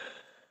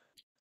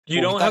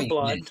 you don't have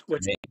blood.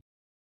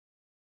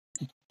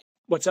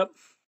 What's up?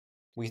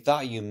 We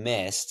thought you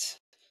missed.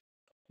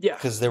 Yeah.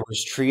 Because there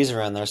was trees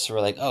around there, so we're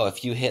like, oh,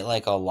 if you hit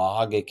like a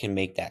log, it can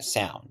make that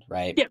sound,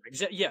 right? Yeah,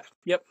 exactly. Yeah,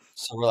 yep.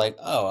 So we're like,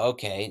 oh,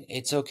 okay,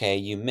 it's okay,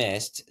 you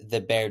missed.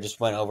 The bear just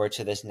went over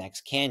to this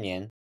next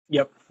canyon.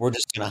 Yep. We're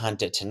just gonna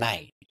hunt it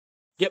tonight.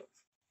 Yep.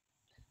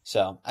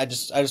 So I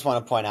just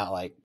want to point out,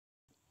 like,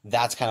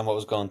 that's kind of what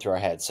was going through our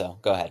heads. So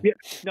go ahead. Yeah.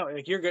 No,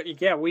 like, you're good.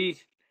 Yeah,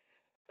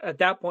 at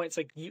that point, it's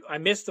like, I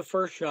missed the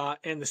first shot,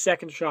 and the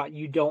second shot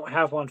you don't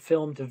have on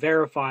film to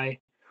verify,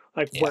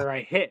 like, where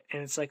I hit.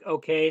 And it's like,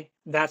 okay,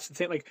 that's the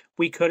thing. Like,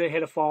 we could have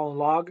hit a fallen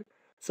log.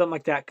 Something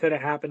like that could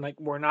have happened. Like,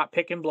 we're not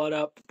picking blood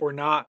up. We're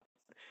not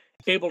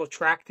able to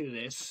track through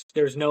this.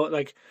 There's no,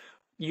 like,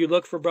 you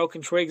look for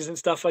broken twigs and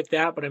stuff like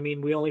that, but I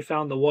mean, we only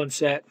found the one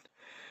set.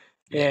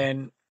 Yeah.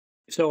 And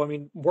so, I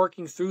mean,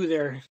 working through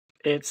there,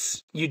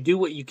 you do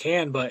what you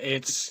can, but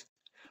it's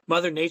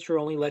Mother Nature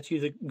only lets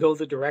you go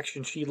the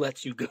direction she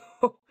lets you go.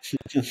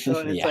 So,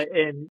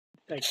 and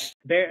it's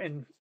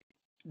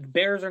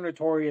bears are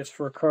notorious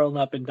for curling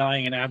up and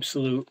dying in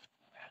absolute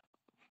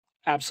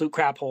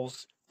crap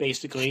holes,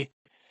 basically.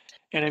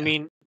 And I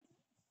mean,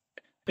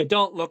 it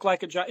doesn't look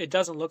like a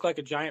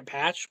giant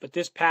patch, but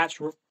this patch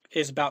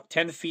is about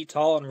 10 feet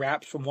tall and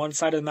wraps from one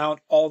side of the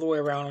mountain all the way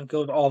around and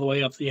goes all the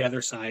way up the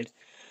other side.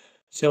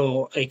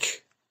 So,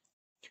 like,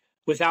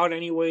 without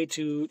any way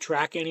to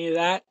track any of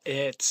that,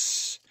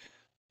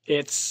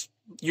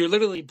 you're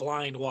literally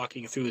blind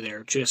walking through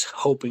there, just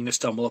hoping to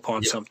stumble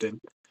upon something.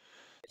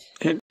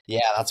 And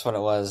yeah, that's what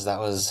it was.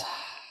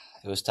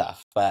 It was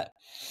tough, but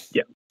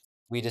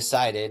we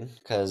decided,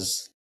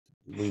 because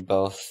we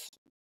both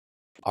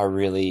are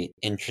really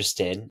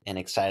interested and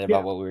excited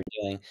about what we were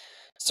doing.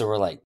 So we're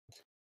like,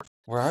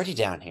 we're already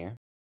down here.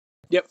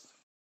 Yep.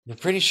 We're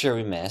pretty sure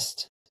we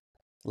missed.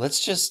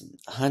 Let's just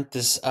hunt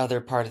this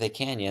other part of the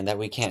canyon that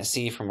we can't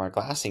see from our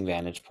glassing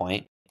vantage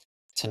point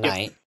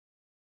tonight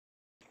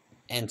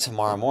and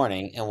tomorrow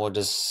morning, and we'll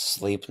just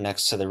sleep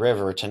next to the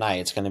river tonight.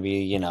 It's going to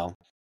be,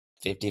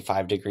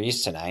 55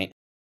 degrees tonight.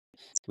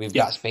 We've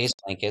got space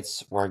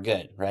blankets. We're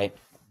good, right?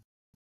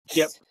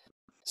 Yep.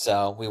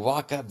 So we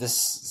walk up this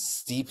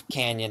steep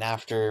canyon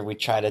after we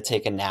try to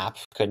take a nap.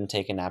 Couldn't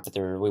take a nap at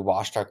the river. We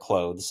washed our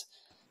clothes.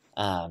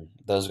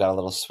 Those got a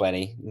little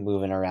sweaty,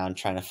 moving around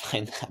trying to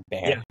find that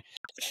bear. Yeah.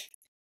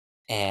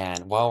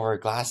 And while we're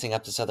glassing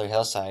up this other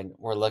hillside,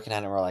 we're looking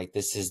at it and we're like,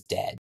 this is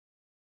dead.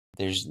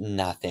 There's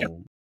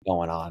nothing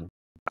going on.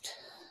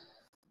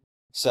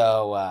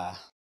 So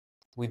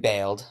we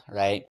bailed,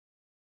 right?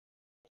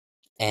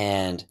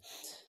 And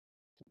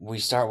we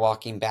start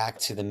walking back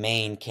to the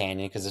main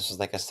canyon, because this was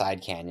like a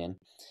side canyon.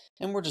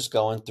 And we're just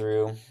going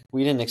through.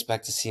 We didn't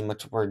expect to see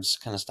much. We're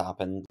just kind of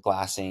stopping,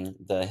 glassing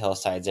the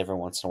hillsides every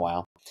once in a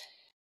while.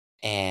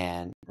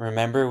 And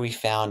remember, we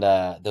found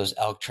those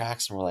elk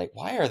tracks, and we're like,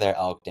 "Why are there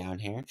elk down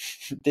here?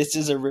 This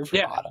is a river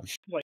Yeah, bottom."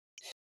 like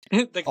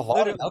like A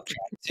lot of literally. elk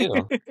tracks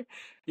too.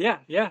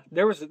 Yeah.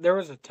 There was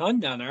a ton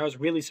down there. I was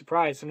really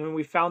surprised, and when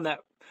we found that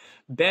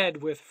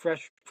bed with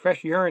fresh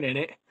urine in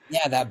it,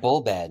 Yeah, that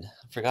bull bed.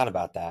 I forgot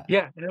about that.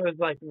 yeah, and it was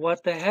like,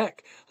 what the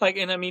heck? Like,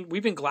 and I mean,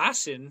 we've been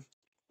glassing.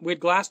 We'd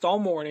glassed all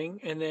morning,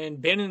 and then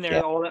been in Yeah,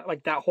 there all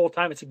that whole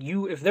time. It's like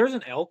if there's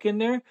an elk in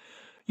there,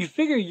 you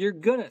figure you're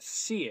gonna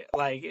see it.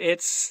 Like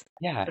it's,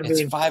 yeah. I It's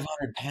mean,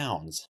 500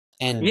 pounds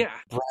and yeah,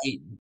 bright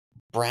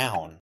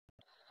brown.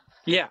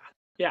 yeah,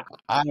 yeah,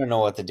 I don't know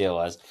what the deal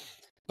was.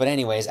 But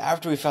anyways,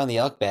 after we found the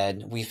elk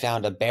bed, we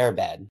found a bear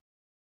bed.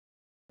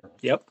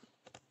 yep.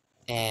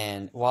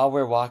 And while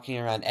we're walking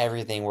around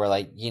everything, we're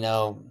like,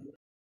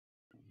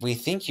 we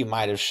think you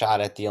might have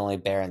shot at the only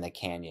bear in the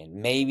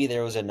canyon. Maybe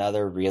there was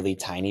another really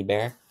tiny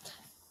bear,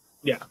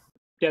 Yeah.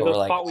 Yeah, but we're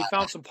like, we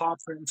found some paw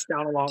prints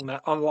down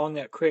along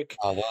that creek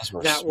oh, those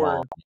were that small.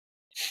 were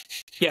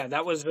yeah,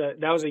 that was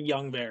a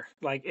young bear.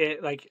 Like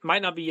it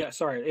might not be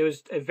sorry, it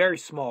was a very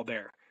small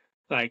bear.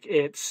 Like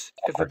it's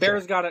if a Okay.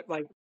 bear's got it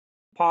like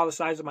paw the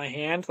size of my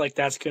hand, like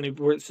that's gonna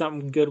be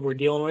something good we're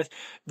dealing with.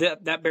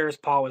 That bear's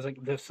paw was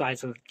like the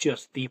size of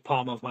just the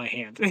palm of my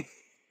hand.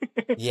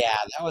 Yeah,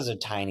 that was a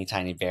tiny,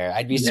 tiny bear.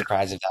 I'd be Yeah.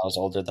 surprised if that was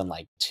older than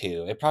like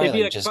 2. It probably It'd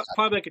be like like just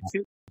probably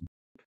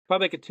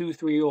like a 2,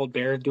 3 year old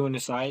bear doing the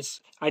size.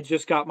 I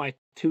just got my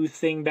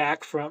tooth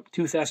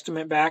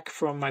estimate back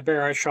from my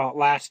bear I shot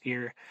last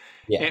year.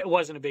 yeah, It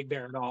wasn't a big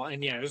bear at all,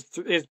 and yeah, it was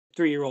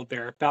 3 year old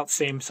bear, about the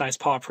same size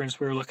paw prints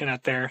we were looking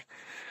at there.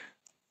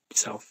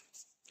 So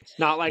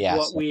not like yeah.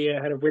 what So we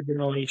had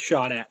originally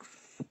shot at.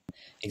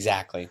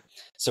 exactly.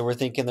 So we're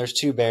thinking there's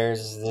 2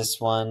 bears. This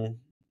one,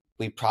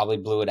 we probably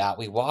blew it out.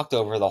 We walked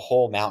over the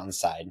whole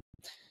mountainside,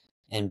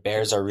 and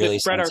bears are Just really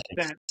spread our sensitive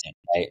to scent. scent,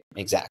 right?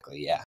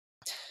 Exactly. Yeah.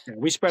 Yeah,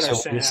 we spread our So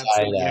we scent decide,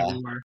 absolutely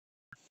everywhere.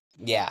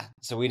 yeah.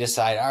 So we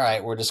decide, all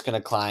right, we're just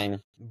gonna climb.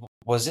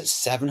 Was it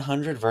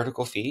 700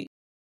 vertical feet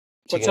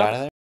to What's get out up? of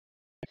there?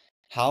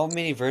 How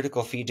many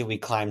vertical feet did we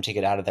climb to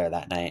get out of there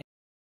that night?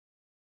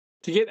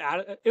 To get out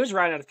of it was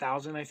right at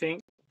 1,000, I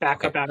think. Back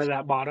Okay. up out of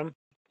that bottom.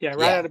 Yeah, right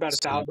Yeah. at about a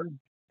So thousand.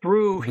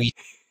 Through we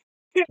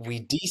we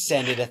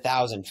descended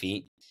 1,000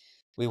 feet.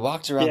 We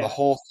walked around the yeah,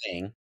 whole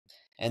thing,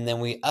 and then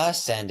we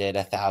ascended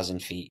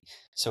 1,000 feet.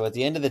 So at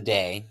the end of the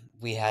day,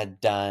 we had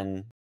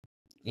done,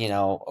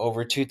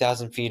 over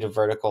 2,000 feet of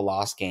vertical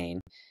loss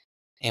gain,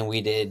 and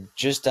we did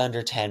just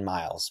under 10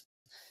 miles.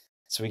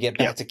 So we get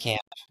yep, back to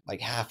camp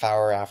like half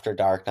hour after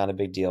dark, not a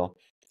big deal.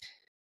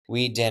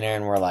 We eat dinner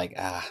and we're like,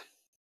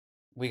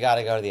 we got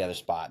to go to the other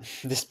spot.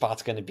 This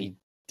spot's going to be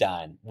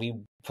done. We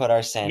put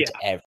our scent yeah,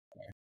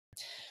 everywhere,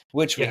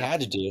 which we yeah, had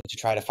to do to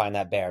try to find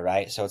that bear,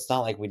 right? So it's not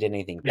like we did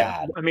anything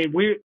yeah. bad. I mean,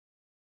 we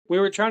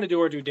were trying to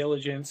do our due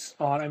diligence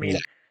on. I mean,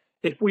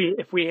 Exactly.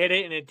 if we hit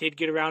it and it did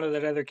get around to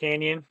that other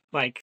canyon,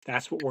 like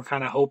that's what we're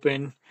kind of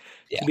hoping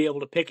Yeah. to be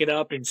able to pick it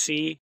up and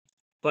see.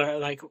 But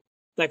like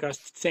I was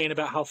saying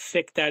about how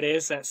thick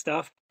that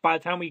stuff. By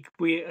the time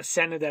we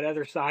ascended that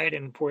other side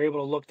and were able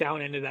to look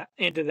down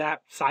into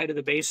that side of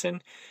the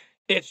basin,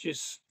 it's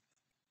just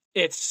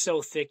it's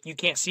so thick you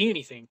can't see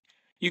anything.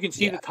 You can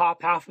see Yeah. the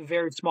top half, a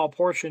very small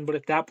portion, but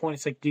at that point,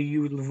 it's like, do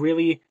you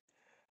really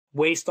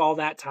waste all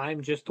that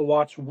time just to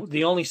watch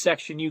the only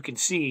section you can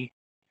see?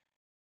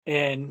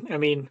 And I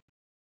mean,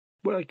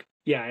 like,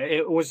 yeah,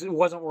 it wasn't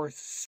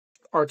worth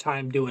our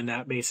time doing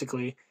that.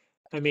 Basically,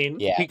 I mean,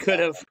 Yeah. we could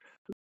have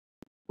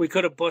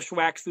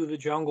bushwhacked through the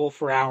jungle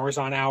for hours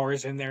on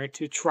hours in there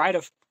to try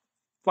to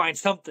find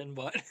something,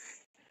 but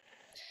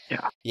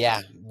yeah.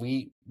 Yeah.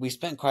 We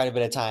spent quite a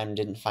bit of time,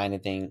 didn't find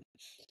anything.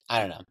 I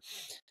don't know.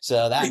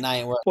 So that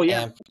night we're Well, at yeah.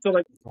 camp, So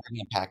like we're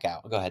gonna pack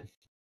out. Go ahead.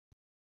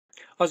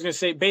 I was gonna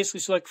say, basically,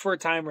 so like for a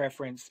time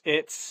reference,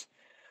 it's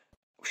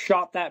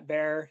shot at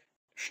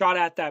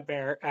that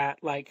bear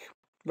at like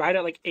right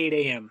at like 8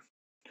 a.m.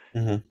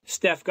 Mm-hmm.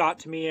 Steph got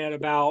to me at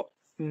about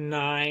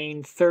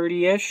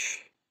 9:30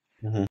 ish,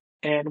 Mm-hmm.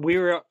 and we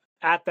were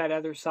at that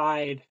other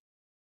side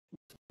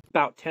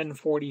about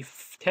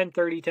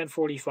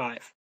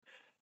 10:45.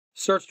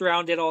 Searched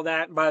around, did all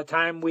that, and by the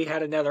time we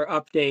had another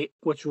update,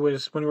 which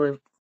was when we were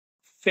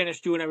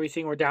finished doing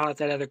everything, we're down at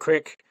that other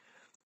creek.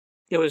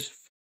 It was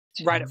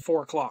right at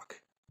 4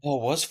 o'clock. Oh,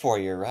 it was 4.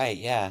 You're right.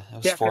 Yeah, it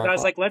was Yeah, because four I was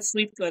o'clock. like, let's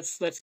sleep. Let's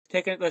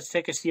take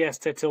a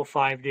siesta till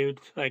 5, dude.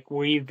 Like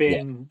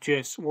Yeah.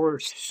 we're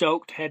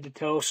soaked head to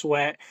toe,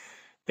 sweat,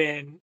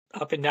 been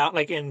up and down.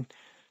 Like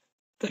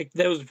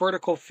those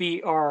vertical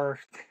feet are.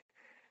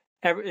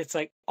 It's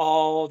like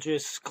all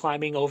just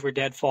climbing over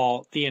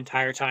deadfall the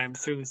entire time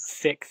through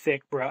thick,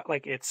 bro.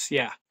 Like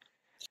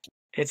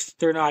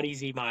they're not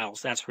easy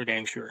miles. That's for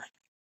dang sure.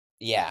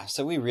 Yeah.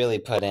 So we really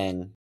put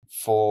in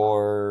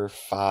 4,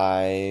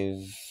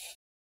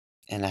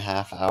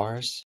 5.5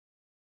 hours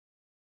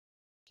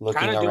Kind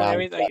looking of doing around.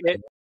 everything.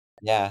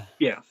 Yeah.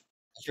 Yeah.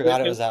 I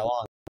forgot it was that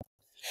long.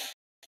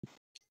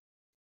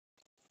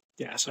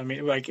 Yeah, so I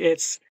mean, like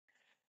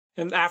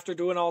and after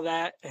doing all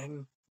that,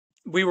 and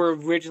we were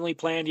originally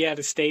planned,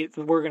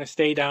 we're going to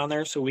stay down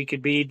there so we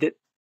could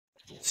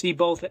see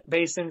both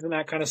basins and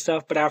that kind of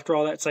stuff. But after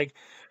all that, it's like,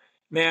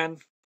 man,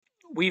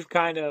 we've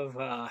kind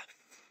of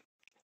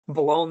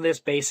blown this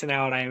basin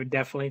out. I would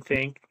definitely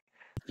think.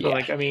 So, Yeah.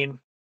 like, I mean,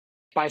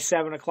 by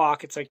 7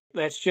 o'clock, it's like,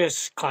 let's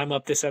just climb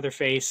up this other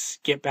face,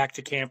 get back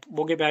to camp.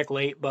 We'll get back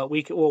late, but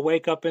we'll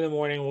wake up in the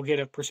morning. We'll get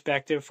a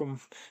perspective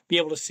be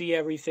able to see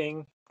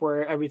everything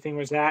where everything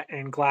was at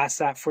and glass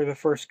that for the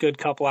first good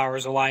couple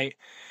hours of light.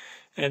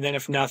 And then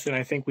if nothing,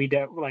 I think we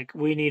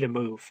need to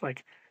move.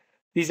 Like,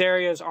 these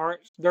areas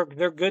they're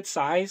good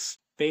size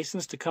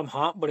basins to come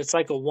hunt, but it's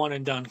like a one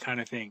and done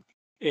kind of thing.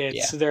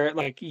 Yeah. They're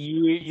like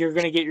you're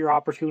going to get your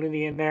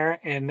opportunity in there,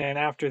 and then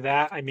after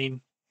that, I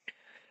mean,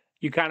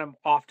 you kind of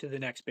off to the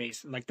next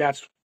basin. Like,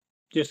 that's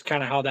just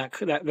kind of how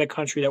the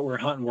country that we're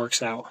hunting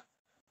works out.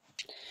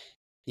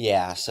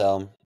 Yeah.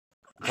 So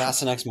glass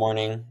the next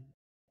morning,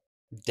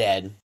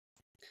 dead.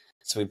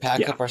 So we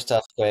pack up our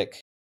stuff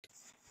quick,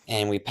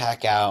 and we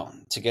pack out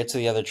to get to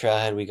the other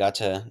trailhead. We got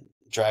to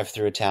drive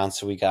through a town,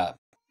 so we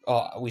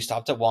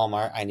stopped at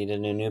Walmart. I needed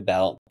a new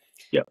belt.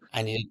 Yep.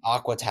 I needed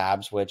aqua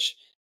tabs, which,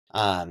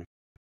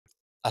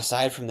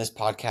 aside from this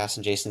podcast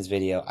and Jason's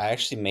video, I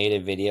actually made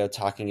a video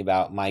talking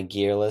about my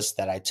gear list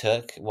that I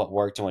took, what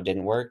worked and what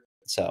didn't work.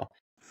 So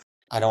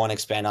I don't want to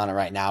expand on it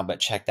right now, but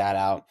check that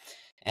out.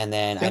 And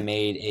then I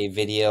made a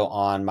video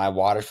on my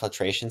water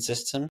filtration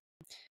system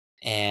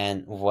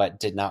and what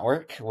did not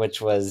work,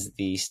 which was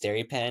the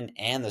SteriPen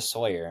and the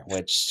Sawyer,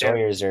 which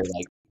Sawyers are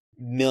like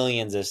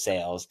millions of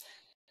sales.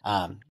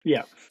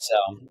 So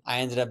I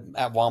ended up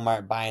at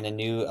Walmart buying a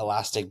new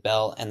elastic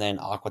belt and then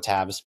aqua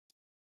tabs,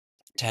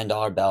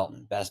 $10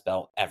 belt, best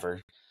belt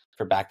ever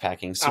for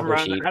backpacking, super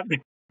cheap.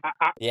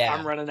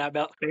 I'm running that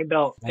belt. Same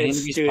belt. I need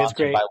to be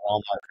sponsored by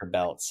Walmart for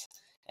belts.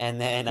 And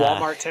then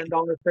Walmart $10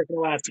 freaking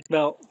elastic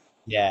belt.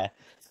 Yeah.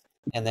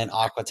 And then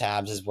aqua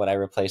tabs is what I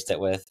replaced it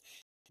with.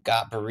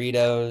 Got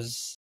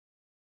burritos,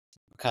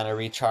 kind of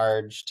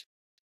recharged.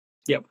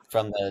 Yep.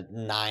 From the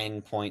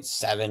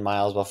 9.7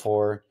 miles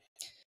before.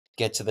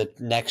 Get to the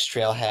next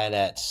trailhead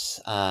at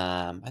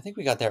I think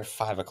we got there at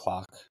 5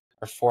 o'clock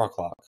or 4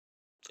 o'clock.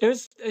 It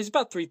was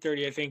about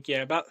 3:30, I think.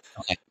 Yeah, it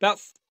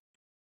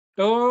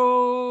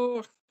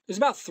was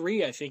about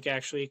 3, I think,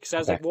 actually, because I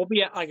was like, we'll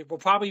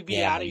probably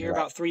be out of here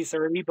about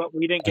 3:30, but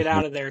we didn't get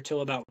out of there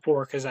till about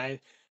 4 because I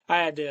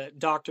had to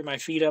doctor my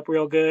feet up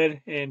real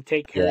good and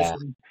take care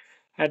of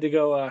had to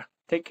go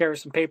take care of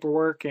some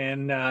paperwork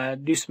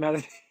and do some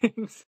other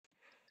things.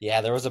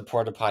 Yeah, there was a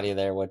porta potty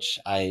there, which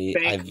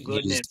I've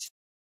used.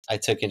 I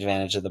took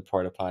advantage of the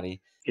porta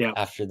potty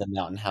after the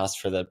mountain house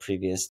for the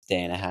previous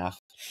day and a half.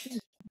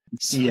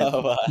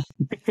 So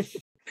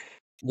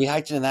we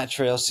hiked in that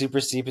trail,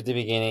 super steep at the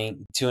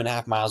beginning,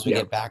 2.5 miles. We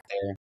get back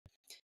there,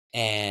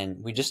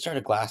 and we just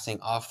started glassing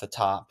off the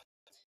top.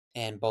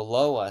 And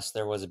below us,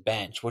 there was a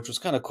bench, which was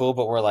kind of cool,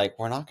 but we're like,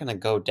 we're not going to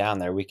go down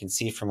there. We can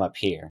see from up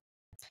here.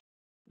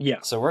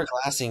 Yeah. So we're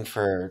glassing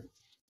for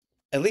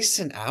at least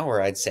an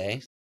hour, I'd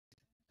say,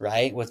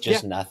 right? With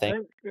just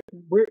nothing.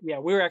 We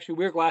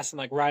were glassing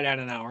like right at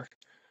an hour.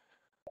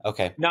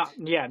 Okay. Not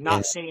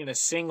seeing a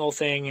single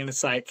thing, and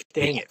it's like,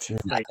 dang it.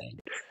 Nothing.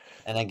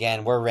 And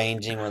again, we're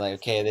ranging. We're like,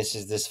 okay, this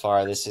is this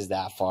far, this is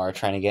that far,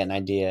 trying to get an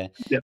idea.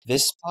 Yep.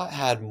 This spot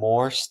had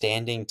more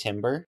standing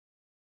timber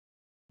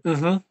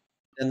than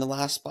the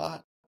last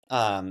spot.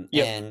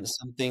 And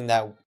something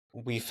that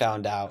we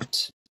found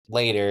out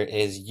later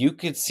is you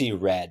could see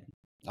red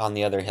on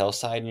the other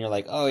hillside, and you're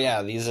like, oh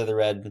yeah, these are the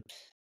red.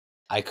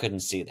 I couldn't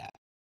see that.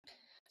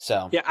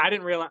 So yeah, I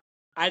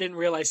didn't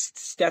realize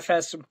Steph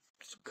has some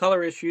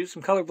color issues,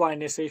 some color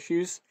blindness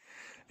issues.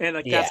 And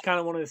like that's kind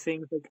of one of the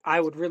things like I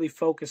would really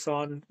focus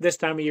on this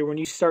time of year when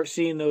you start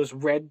seeing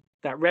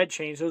that red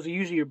change. Those are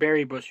usually your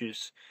berry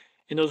bushes,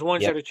 and those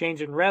ones that are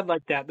changing red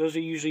like that, those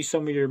are usually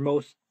some of your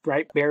most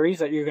ripe berries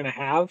that you're going to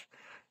have.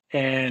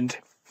 And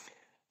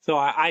so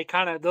I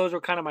kind of those are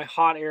kind of my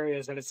hot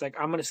areas that it's like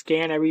I'm going to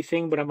scan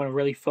everything, but I'm going to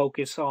really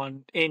focus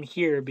on in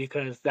here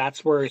because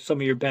that's where some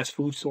of your best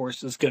food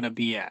source is going to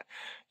be at.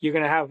 You're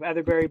going to have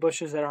other berry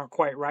bushes that aren't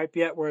quite ripe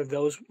yet, where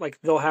those like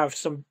they'll have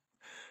some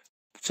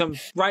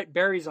ripe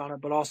berries on it,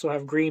 but also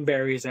have green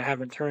berries that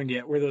haven't turned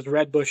yet. Where those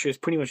red bushes,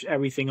 pretty much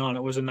everything on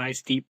it was a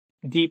nice deep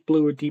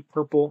blue or deep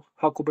purple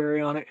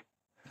huckleberry on it.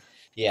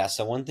 Yeah.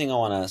 So one thing I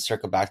want to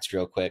circle back to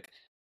real quick.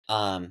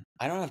 I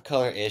don't have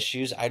color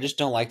issues. I just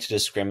don't like to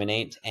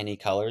discriminate any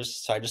colors,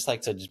 so I just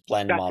like to just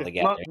blend them all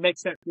together. Well,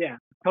 makes sense. Yeah,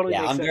 totally.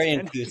 Yeah, makes I'm sense, very man.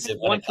 inclusive.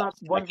 One's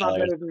not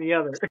better than the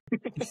other.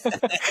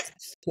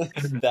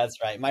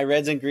 That's right. My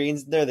reds and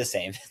greens, they're the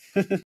same.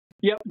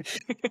 Yep.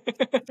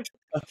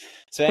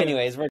 So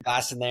anyways, we're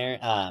glassing there,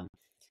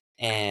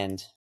 and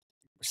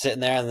we're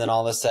sitting there, and then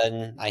all of a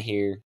sudden I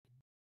hear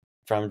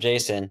from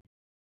Jason,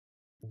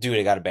 dude,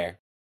 I got a bear.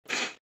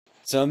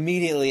 So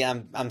immediately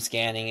I'm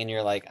scanning, and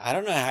you're like, I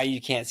don't know how you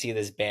can't see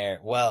this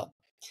bear. Well,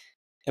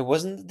 it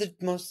wasn't the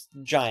most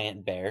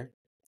giant bear,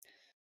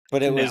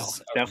 but it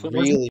was a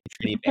really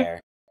pretty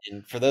bear.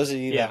 And for those of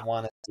you Yeah. that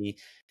want to see,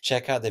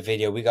 check out the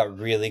video. We got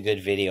really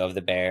good video of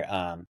the bear.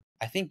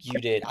 I think you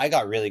did. I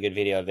got really good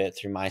video of it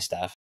through my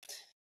stuff.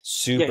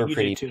 Yeah, Super you did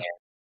pretty too.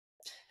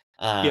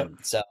 bear. Yep.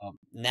 So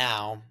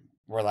now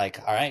we're like,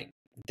 all right,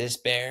 this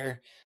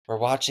bear, we're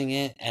watching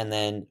it, and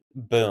then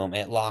boom,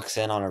 it locks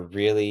in on a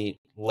really,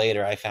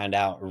 later I found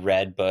out,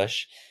 red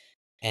bush.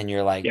 And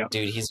you're like, Yep.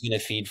 dude, he's gonna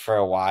feed for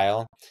a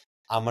while.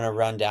 I'm gonna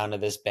run down to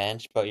this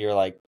bench, but you're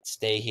like,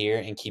 stay here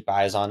and keep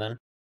eyes on him.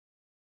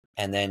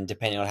 And then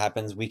depending on what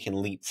happens, we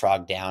can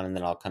leapfrog down and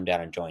then I'll come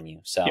down and join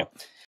you. So Yep.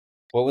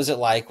 what was it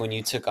like when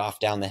you took off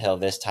down the hill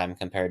this time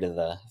compared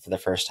to the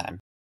first time?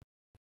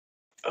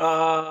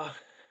 Uh,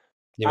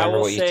 Do you I remember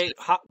will what you say,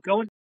 took?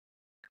 going.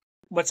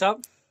 What's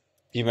up?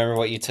 Do you remember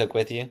what you took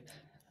with you?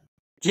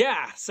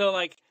 Yeah. So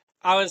like,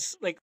 I was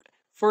like,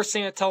 first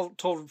thing I told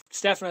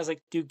Stefan, I was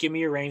like, dude, give me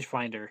your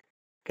rangefinder,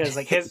 because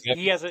like Yep.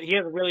 he has a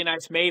really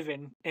nice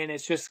Maven, and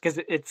it's just because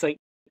it's like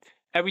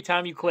every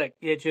time you click,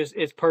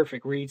 it's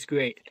perfect, reads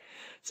great.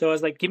 So I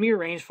was like, give me your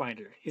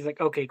rangefinder. He's like,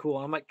 okay, cool.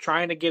 I'm like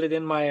trying to get it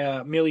in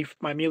my Mealy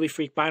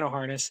Freak Bino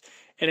harness,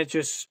 and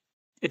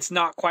it's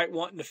not quite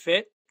wanting to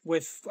fit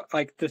with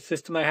like the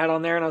system I had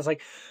on there, and I was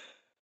like,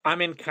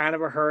 I'm in kind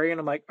of a hurry, and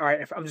I'm like, all right,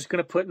 if I'm just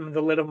gonna put in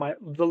the lid of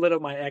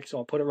my X,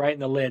 I'll put it right in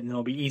the lid, and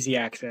it'll be easy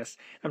access.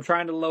 I'm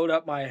trying to load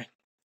up my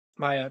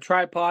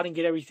tripod and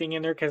get everything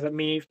in there, because of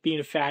me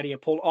being a fatty, I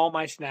pulled all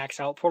my snacks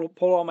out, pulled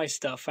all my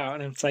stuff out,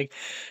 and it's like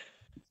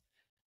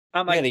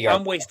You had a yard.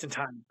 I'm wasting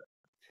time.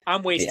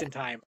 I'm Yeah. wasting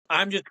time.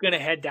 I'm just gonna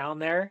head down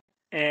there,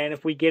 and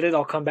if we get it,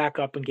 I'll come back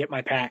up and get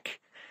my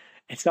pack.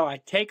 And so I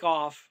take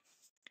off,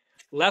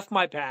 left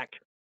my pack,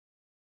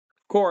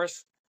 of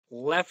course,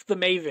 left the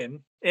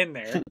Maven in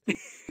there,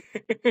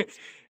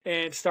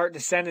 and start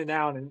descending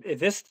down. And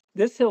this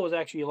hill was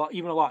actually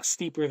a lot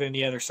steeper than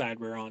the other side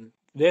we're on.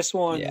 This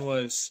Yeah. one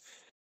was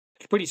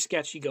pretty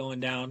sketchy going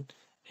down,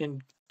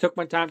 and took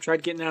my time,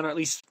 tried getting down at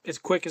least as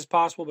quick as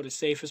possible, but as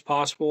safe as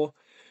possible.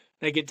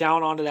 And I get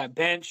down onto that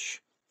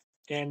bench,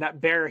 and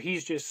that bear,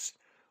 he's just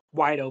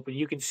wide open.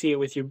 You can see it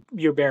with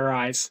your bare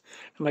eyes.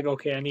 I'm like,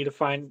 okay, I need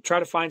to try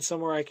to find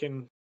somewhere I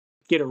can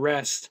get a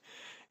rest.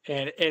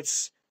 And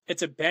it's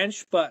a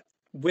bench, but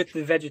with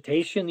the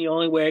vegetation, the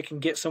only way I can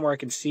get somewhere I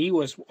can see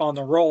was on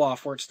the roll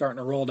off where it's starting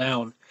to roll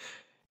down.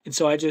 And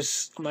so I'm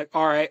like,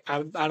 all right,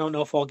 I don't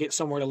know if I'll get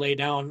somewhere to lay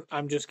down.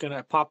 I'm just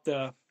gonna pop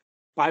the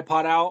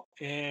bipod out,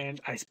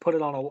 and I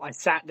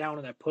sat down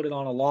and I put it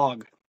on a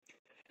log.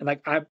 And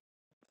like I'm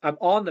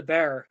on the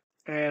bear,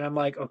 and I'm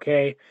like,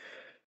 okay,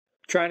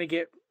 trying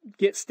to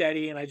get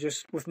steady, and I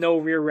just, with no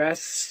rear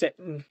rest,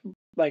 sitting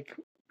like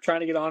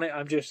trying to get on it.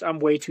 I'm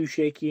way too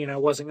shaky, and I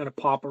wasn't gonna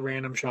pop a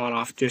random shot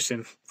off just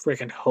in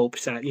freaking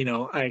hopes that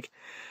like.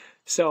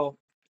 So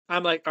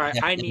I'm like, all right,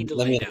 Yeah, I and need to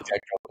let lay me down.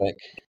 interject real quick.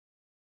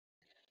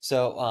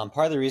 So,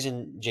 part of the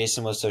reason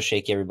Jason was so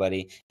shaky,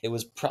 everybody, it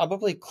was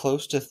probably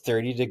close to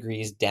 30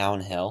 degrees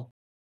downhill.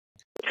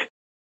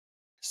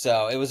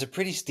 So it was a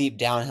pretty steep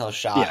downhill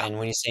shot. Yeah, And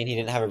when he's saying he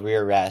didn't have a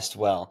rear rest,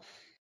 well,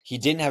 he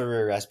didn't have a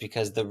rear rest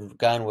because the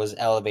gun was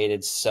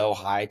elevated so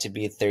high to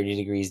be 30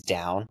 degrees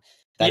down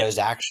that it yeah, was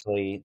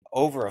actually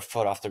over a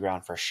foot off the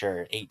ground for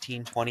sure.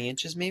 18, 20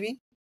 inches maybe?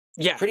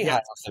 yeah, Pretty high yeah.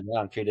 off the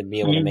ground for you to be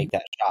able to You make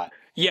that shot.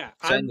 Yeah,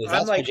 So anyways,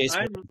 that's why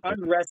Jason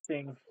I'm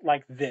resting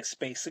like this,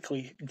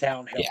 basically yeah,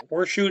 downhill.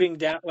 We're shooting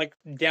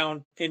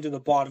down into the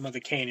bottom of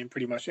the canyon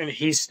pretty much, and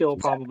he's still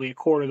exactly. probably a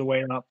quarter of the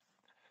way up,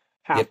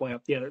 Yep. halfway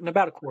up the other, and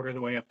about a quarter of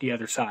the way up the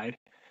other side.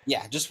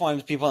 Yeah, just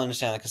wanted people to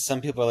understand that because some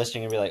people are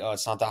listening and be like, "Oh,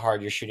 it's not that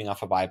hard. You're shooting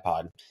off a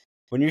bipod."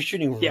 When you're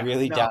shooting Yeah,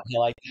 really no,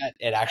 downhill like that,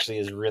 it actually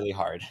is really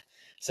hard.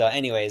 So,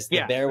 anyways, the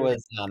yeah. bear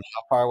was how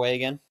far away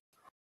again?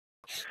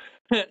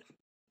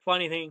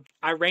 Funny thing,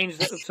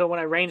 so when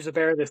I ranged the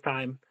bear this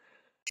time,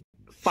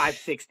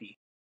 560,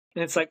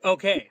 and it's like,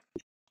 okay,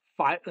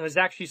 it was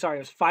actually, sorry,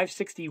 it was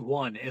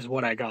 561 is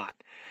what I got.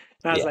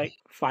 And I was Yeah, like,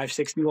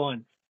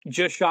 561.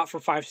 Just shot for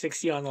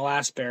 560 on the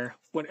last bear.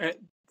 When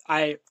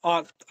I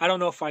don't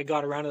know if I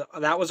got around to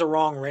that was a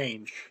wrong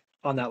range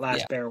on that yeah,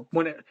 last bear.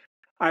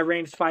 I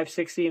ranged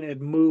 560 and it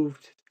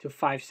moved to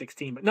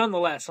 516. But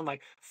nonetheless, I'm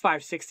like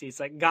 560. It's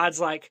like God's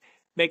like,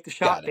 make the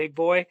shot, got it. big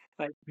boy.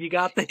 Like, you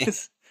got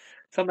this.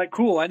 So I'm like,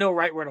 cool. I know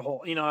right where to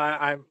hold.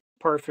 I'm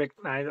perfect.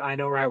 I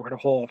know right where to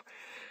hold.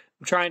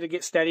 I'm trying to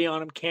get steady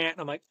on him, can't.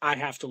 I'm like, I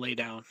have to lay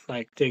down.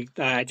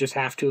 I just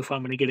have to if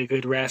I'm going to get a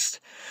good rest.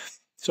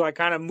 So I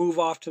kind of move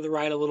off to the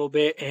right a little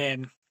bit,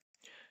 and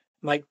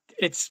like,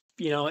 it's,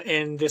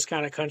 in this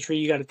kind of country,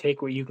 you got to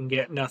take what you can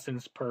get.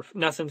 Nothing's perfect.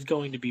 Nothing's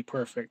going to be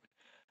perfect.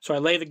 So I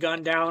lay the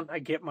gun down. I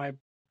get my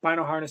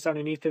bino harness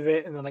underneath of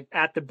it, and then like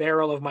at the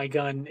barrel of my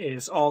gun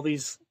is all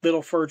these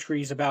little fir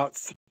trees about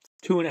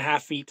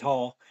 2.5 feet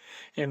tall,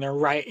 and they're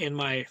right in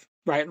my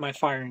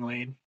firing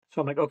lane.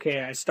 So I'm like,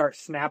 okay, I start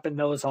snapping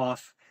those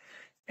off.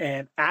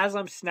 And as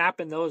I'm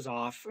snapping those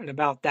off, and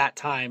about that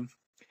time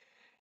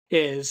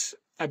is,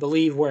 I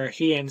believe, where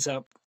he ends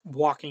up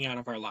walking out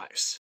of our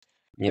lives.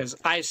 Yep. Because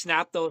I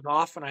snap those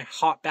off and I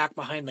hop back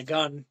behind the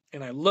gun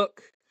and I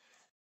look,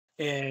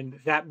 and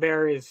that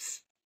bear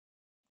is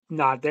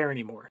not there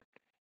anymore.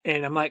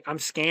 And I'm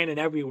scanning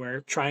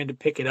everywhere trying to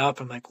pick it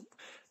up. I'm like,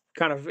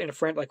 kind of in a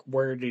front, like,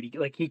 where did he,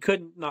 like, he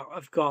couldn't not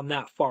have gone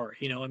that far,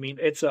 you know? I mean,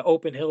 it's an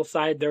open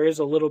hillside. There is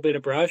a little bit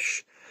of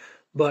brush,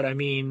 but I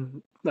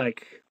mean,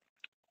 like,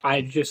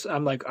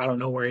 I'm like, I don't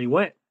know where he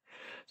went.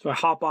 So I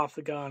hop off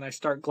the gun. I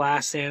start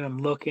glassing. I'm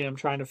looking. I'm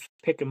trying to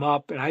pick him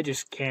up, and I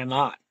just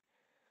cannot.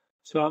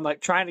 So I'm like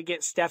trying to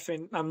get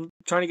Stefan. I'm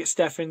trying to get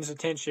Stefan's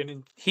attention,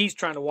 and he's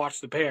trying to watch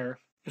the bear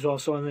as well.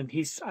 So and then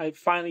I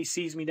finally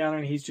sees me down there,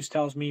 and he just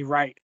tells me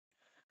right.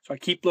 So I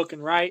keep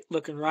looking right,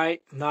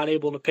 not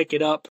able to pick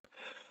it up.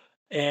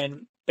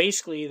 And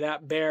basically,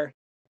 that bear,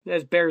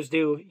 as bears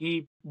do,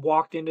 he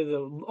walked into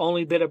the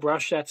only bit of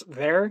brush that's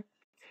there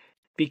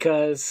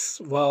because,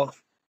 well,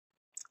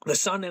 the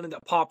sun ended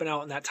up popping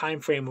out in that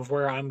time frame of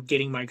where I'm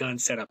getting my gun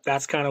set up.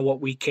 That's kind of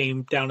what we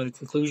came down to the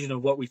conclusion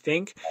of what we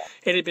think.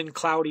 It had been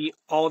cloudy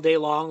all day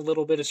long, a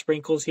little bit of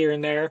sprinkles here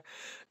and there,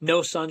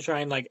 no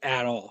sunshine like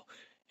at all.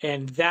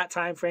 And that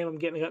time frame I'm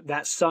getting up,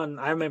 that sun,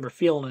 I remember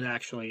feeling it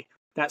actually.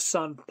 That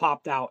sun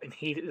popped out and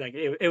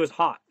it was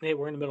hot.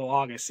 We're in the middle of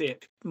August. He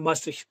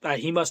must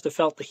have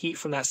felt the heat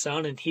from that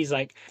sun, and he's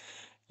like,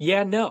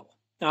 "Yeah, no,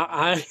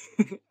 I'm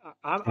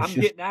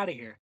getting out of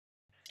here."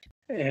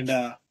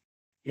 And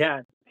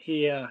yeah,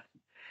 he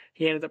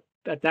ended up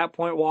at that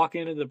point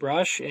walking into the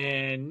brush,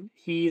 and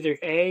he either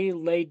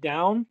laid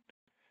down,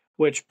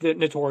 which they're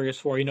notorious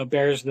for, you know,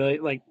 bears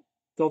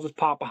they'll just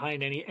pop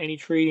behind any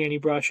tree, any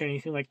brush,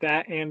 anything like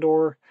that, and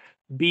or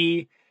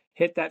B,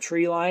 hit that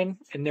tree line,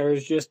 and there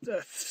was just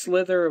a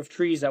slither of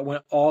trees that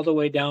went all the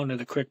way down to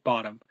the creek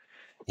bottom.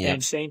 Yep.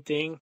 And same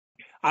thing,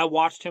 I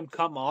watched him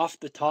come off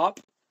the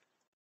top,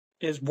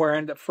 is where I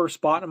ended up first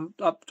spotting him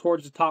up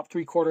towards the top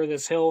 3/4 of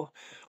this hill,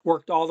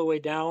 worked all the way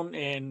down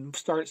and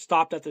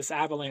stopped at this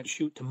avalanche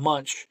chute to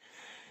munch.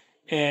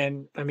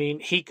 And I mean,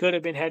 he could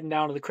have been heading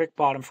down to the creek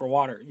bottom for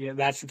water. Yeah,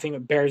 that's the thing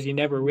with bears, you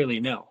never really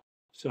know.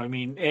 So I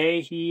mean, A,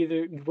 he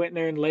either went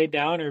there and laid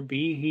down, or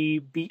B,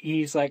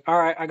 he's like, all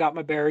right, I got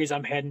my berries,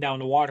 I'm heading down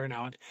to water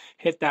now, and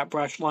hit that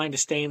brush line to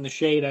stay in the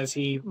shade as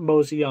he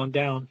moseyed on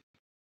down.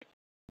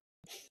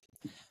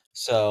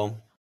 So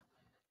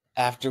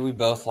after we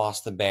both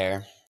lost the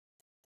bear,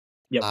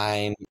 Yep.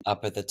 I'm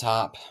up at the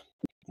top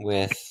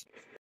with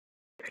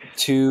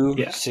two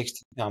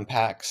 60-pound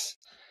packs,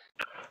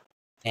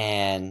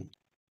 and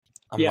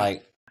I'm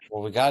like,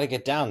 well, we got to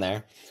get down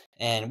there.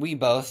 And we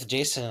both,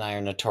 Jason and I,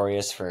 are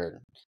notorious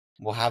for,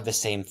 we'll have the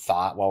same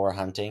thought while we're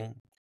hunting,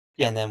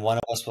 and then one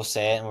of us will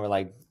say it, and we're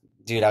like,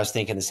 dude, I was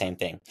thinking the same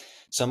thing.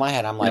 So in my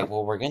head, I'm like,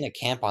 well, we're going to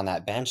camp on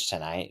that bench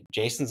tonight.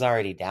 Jason's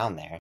already down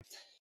there.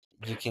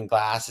 You can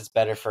glass, it's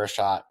better for a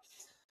shot.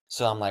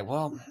 So I'm like,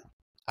 well,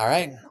 all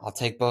right, I'll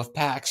take both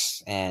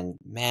packs. And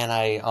man,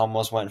 I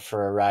almost went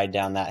for a ride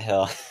down that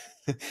hill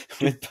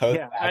with both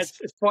packs.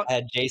 I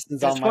had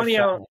Jason's on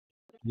my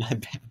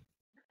front.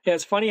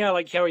 It's funny how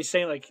he's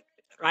saying, like,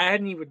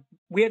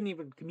 we hadn't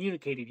even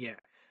communicated yet.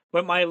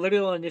 But my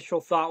literal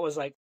initial thought was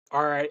like,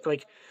 all right,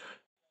 like,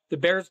 the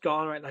bear's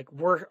gone, right? Like,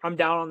 I'm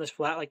down on this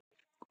flat, like,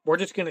 we're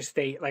just gonna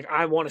stay, like,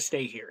 I want to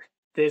stay here.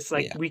 This,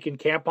 like, we can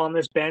camp on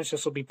this bench,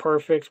 this will be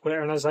perfect,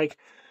 whatever. And I was like,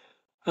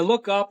 I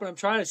look up and I'm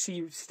trying to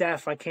see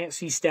Steph. I can't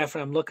see Steph,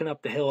 and I'm looking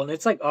up the hill, and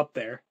it's like up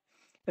there.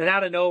 And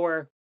out of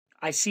nowhere,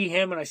 I see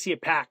him and I see a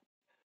pack,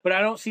 but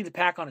I don't see the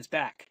pack on his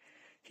back.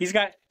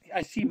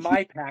 I see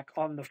my pack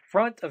on the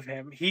front of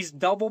him. He's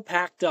double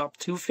packed up,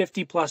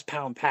 250+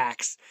 pound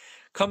packs,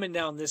 coming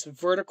down this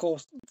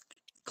vertical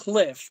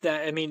cliff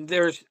that, I mean,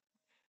 there's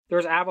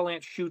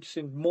avalanche chutes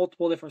in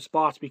multiple different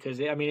spots because,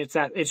 I mean, it's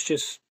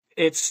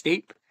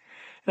steep.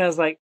 And I was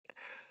like,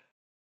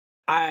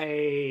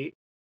 I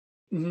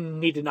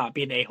need to not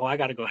be an a-hole. I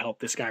got to go help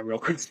this guy real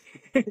quick.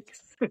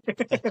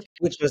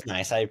 Which was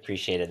nice. I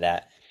appreciated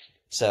that.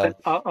 So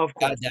of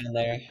course.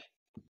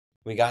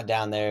 We got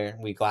down there.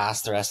 We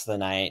glassed the rest of the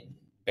night.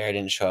 Bear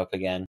didn't show up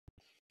again.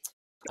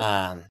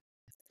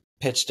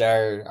 Pitched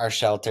our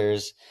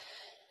shelters.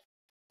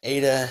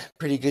 Ate a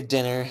pretty good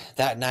dinner.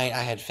 That night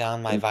I had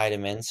found my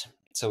vitamins.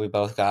 So we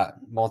both got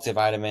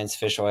multivitamins,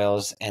 fish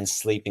oils, and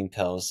sleeping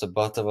pills. So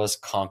both of us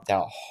conked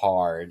out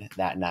hard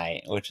that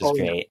night, which was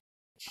great.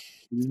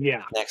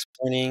 Yeah. Next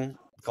morning,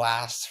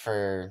 glassed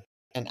for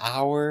an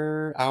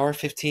hour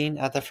 15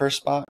 at the first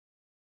spot.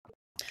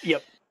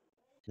 Yep.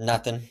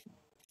 Nothing.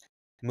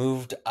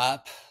 Moved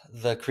up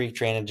the creek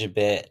drainage a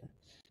bit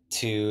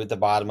to the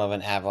bottom of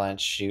an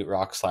avalanche chute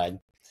rock slide.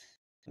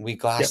 We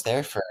glassed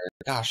there for,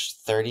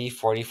 30,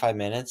 45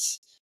 minutes.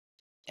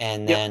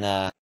 And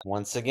then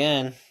once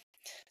again,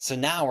 so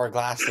now we're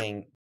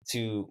glassing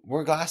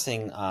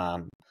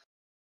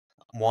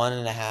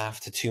 1.5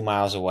 to 2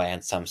 miles away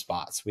in some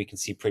spots. We can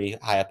see pretty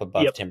high up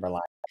above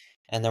timberline.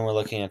 And then we're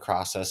looking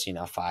across us,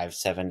 5,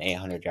 7,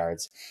 800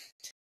 yards.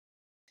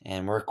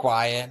 And we're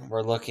quiet,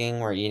 we're looking,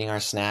 we're eating our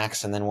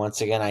snacks, and then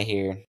once again I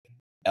hear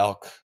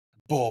elk,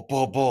 bull,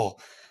 bull, bull.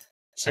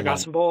 So I got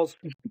some bulls.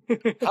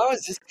 How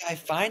is this guy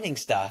finding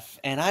stuff?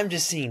 And I'm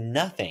just seeing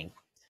nothing.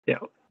 Yeah.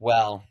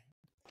 Well,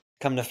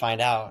 come to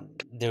find out,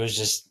 there was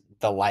just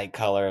the light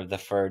color of the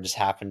fur just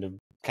happened to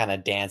kind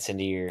of dance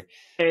into your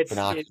It's it,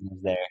 binoculars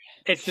there.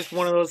 it's just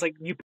one of those like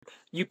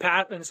you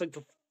pass, and it's like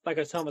I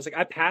was telling him, it's like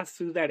I passed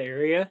through that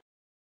area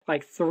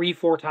like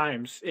 3-4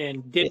 times and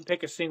Yeah. didn't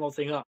pick a single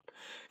thing up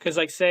because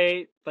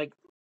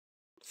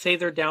say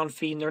they're down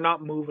feeding, they're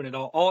not moving at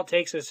all. All it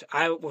takes is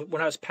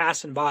when I was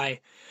passing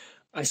by,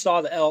 I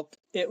saw the elk.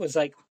 It was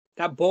like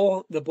that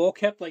bull. The bull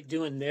kept like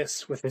doing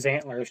this with his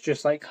antlers,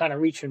 just like kind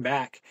of reaching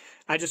back.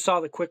 I just saw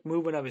the quick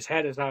movement of his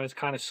head as I was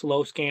kind of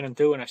slow scanning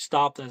through, and I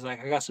stopped. And I was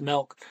like, I got some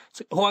elk.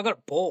 It's like, oh, I got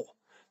a bull.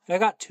 I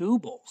got 2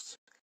 bulls.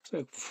 It's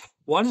like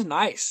one's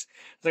nice.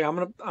 It's like I'm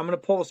gonna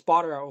pull the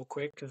spotter out real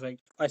quick because like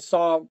I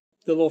saw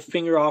the little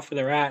finger off where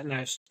they're at, and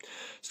I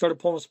started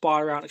pulling the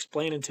spotter out, and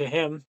explaining to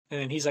him, and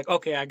then he's like,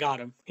 okay, I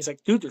got him. He's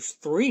like, dude, there's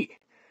 3.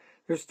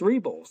 There's 3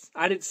 bulls.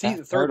 I didn't see That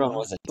the third third one one,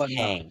 was a but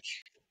tank.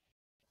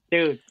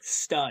 dude,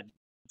 stud.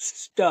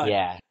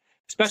 Yeah.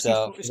 Especially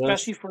So for those,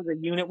 especially for the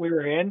unit we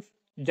were in.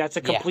 That's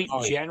a yeah, complete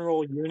oh yeah,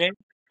 general unit,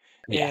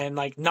 yeah, and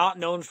like not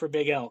known for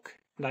big elk.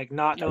 Like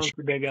not for known sure.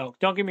 for big elk.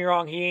 Don't get me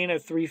wrong, he ain't a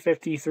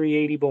 350,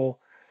 380 bull,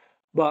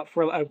 but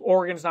for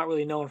Oregon's not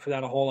really known for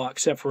that a whole lot,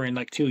 except for in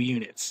like 2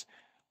 units.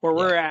 Where Yeah,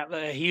 we're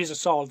at, he's a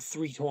solid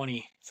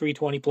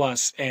 320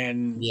 plus,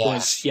 and yeah.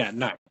 was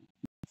not.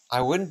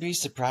 I wouldn't be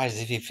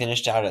surprised if he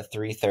finished out at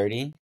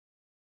 330,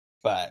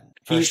 but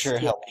for He's sure yeah,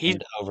 he'll he's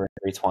end over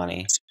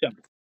 320. stud.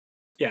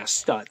 Yeah,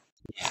 stud.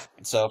 Yeah.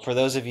 So for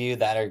those of you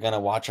that are gonna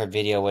watch our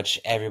video, which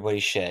everybody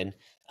should,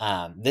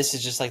 this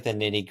is just like the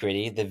nitty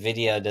gritty. The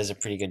video does a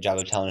pretty good job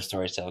of telling a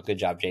story, so good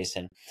job,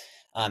 Jason.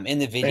 In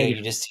the video, Thank you.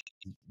 you just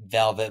see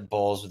velvet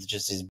bulls with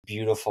just these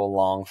beautiful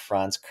long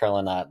fronts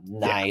curling up, Yeah.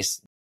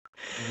 nice,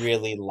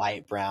 really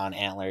light brown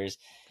antlers.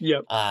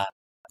 Yep. Uh,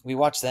 we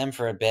watched them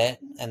for a bit,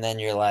 and then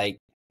you're like,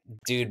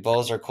 dude,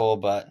 bulls are cool,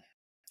 but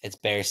it's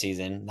bear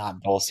season,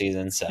 not bull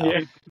season. So,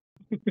 Yeah.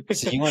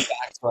 so you went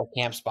back to our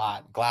camp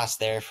spot, glass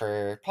there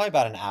for probably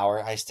about an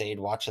hour. I stayed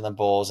watching the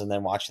bulls and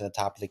then watching the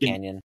top of the Yeah.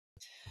 canyon.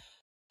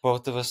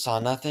 Both of us saw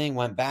nothing,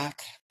 went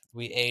back.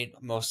 We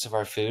ate most of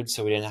our food,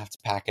 so we didn't have to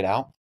pack it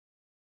out.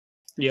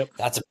 Yep.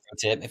 That's a pro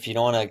tip. If you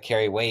don't want to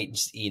carry weight,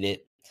 just eat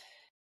it.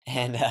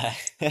 And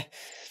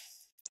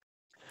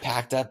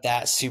packed up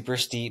that super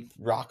steep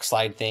rock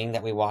slide thing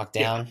that we walked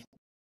Yeah. down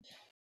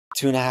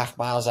 2.5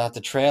 miles out the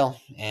trail,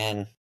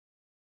 and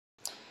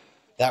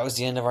that was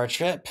the end of our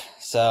trip.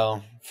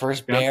 So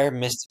first Yeah. bear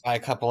missed by a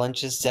couple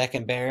inches.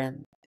 Second bear,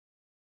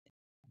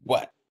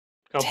 what,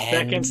 Couple 10,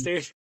 seconds,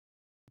 dude.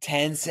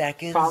 10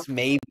 seconds, Prob-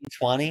 maybe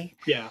 20,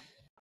 Yeah.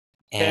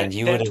 and 10,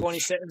 you 10, would have 20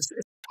 seconds.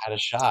 had a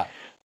shot.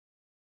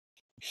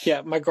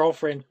 Yeah, my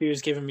girlfriend, she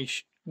was giving me,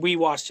 we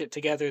watched it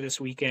together this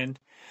weekend,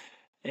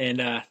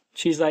 and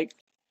she's like,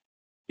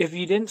 if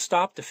you didn't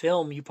stop the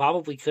film, you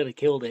probably could have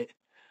killed it.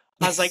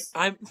 I was like,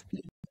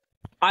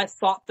 I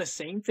thought the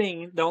same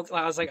thing. I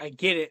was like, I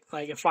get it.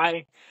 Like,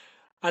 I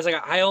was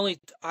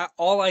like,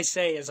 all I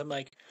say is, I'm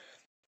like,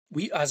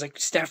 I was like,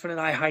 Stefan and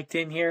I hiked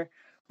in here.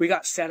 We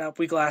got set up.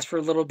 We glassed for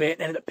a little bit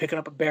and ended up picking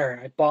up a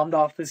bear. I bombed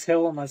off this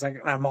hill and I was like,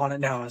 I'm on it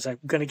now. I was like,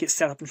 I'm going to get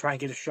set up and try and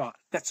get a shot.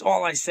 That's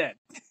all I said.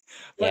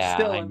 But Yeah,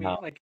 still, I I mean, know.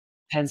 like,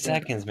 10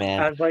 seconds,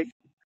 man. I was like,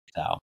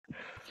 So,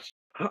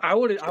 I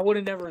would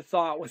have never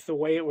thought with the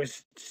way it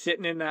was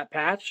sitting in that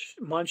patch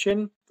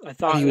munching. I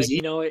thought he was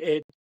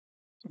like,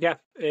 yeah.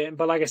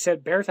 But like I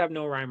said, bears have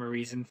no rhyme or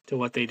reason to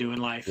what they do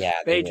in life. yeah,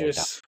 They really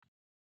just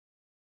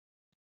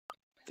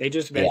Yeah.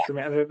 venture,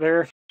 man.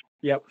 They're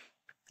yep.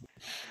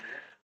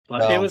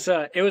 But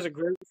So, it was a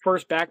great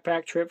first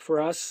backpack trip for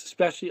us,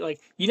 especially like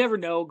you never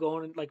know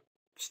going like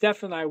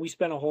Steph and I, we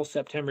spent a whole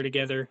September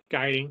together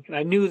guiding, and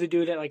I knew the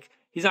dude that like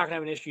he's not gonna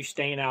have an issue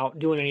staying out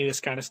doing any of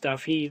this kind of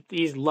stuff. He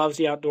loves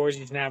the outdoors.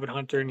 He's an avid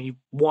hunter, and he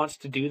wants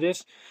to do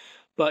this.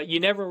 But you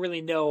never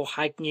really know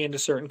hiking into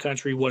certain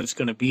country what it's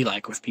going to be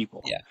like with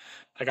people. yeah,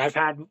 Like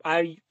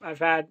I've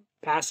had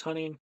past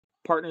hunting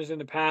partners in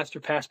the past or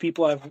past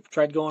people I've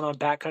tried going on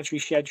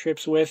backcountry shed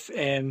trips with,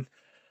 and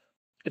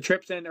the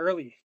trips end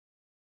early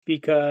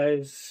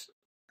because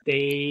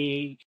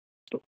they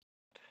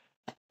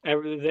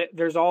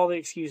there's all the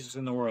excuses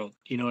in the world.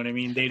 You know what I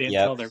mean? They didn't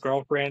yep, tell their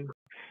girlfriend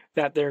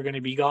that they're going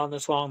to be gone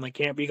this long. They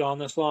can't be gone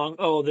this long.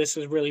 Oh, this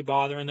is really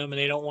bothering them, and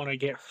they don't want to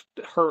get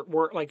hurt.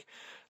 Work like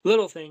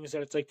little things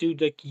that it's like, dude,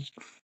 like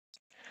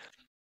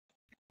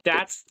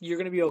you're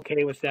going to be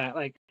okay with that.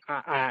 Like,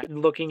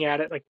 looking at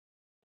it, like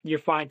you're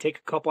fine. Take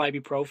a couple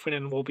ibuprofen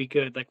and we'll be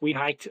good. Like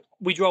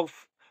we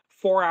drove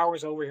 4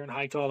 hours over here and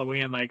hiked all the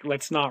way in. Like,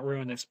 let's not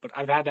ruin this. But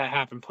I've had that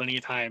happen plenty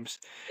of times.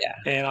 yeah,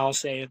 And I'll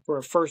say for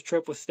a first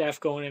trip with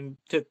Steph going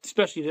into,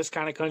 especially this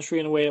kind of country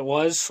in the way it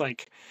was,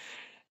 like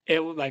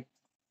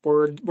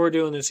we're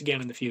doing this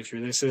again in the future.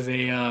 This is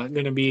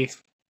going to be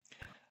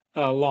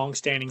a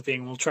long-standing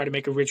thing. We'll try to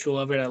make a ritual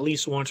of it at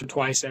least once or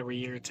twice every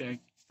year to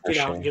for get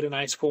out and sure. get a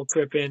nice full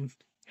trip in.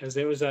 Because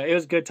it was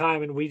a good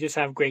time, and we just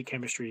have great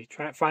chemistry.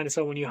 Finding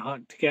someone you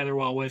hunt together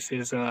well with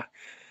is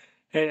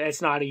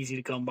it's not easy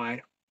to come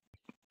by.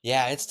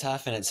 Yeah, it's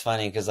tough and it's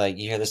funny because like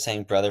you hear the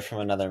saying brother from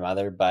another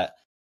mother, but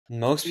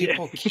most Yeah,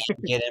 people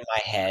can't get in my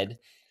head.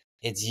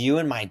 It's you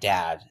and my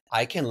dad.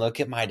 I can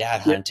look at my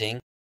dad yeah, hunting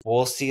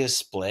we'll see a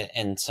split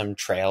in some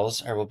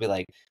trails, or we'll be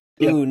like,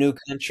 Yep. ooh, new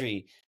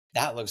country.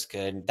 That looks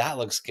good. That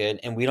looks good.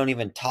 And we don't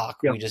even talk.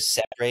 Yep. We just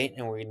separate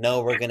and we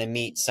know we're going to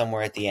meet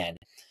somewhere at the end.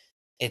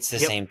 It's the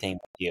Yep. same thing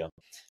with you,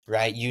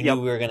 right? You Yep.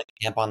 knew we were going to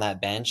camp on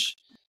that bench.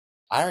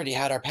 I already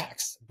had our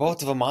packs,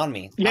 both of them on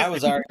me. Yeah. I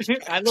was already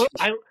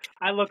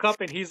I look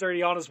up and he's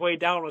already on his way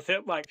down with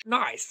it. Like,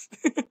 nice.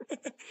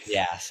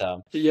 yeah.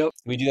 So Yep.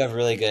 we do have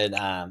really good,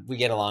 we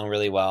get along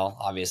really well,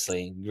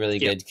 obviously, really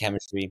Yep. good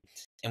chemistry.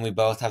 And we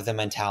both have the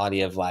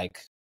mentality of like,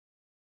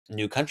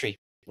 new country,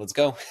 let's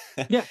go.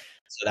 Yeah.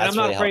 So And I'm that's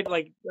not really afraid,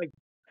 helpful. like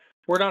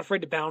we're not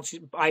afraid to bounce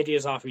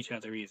ideas off each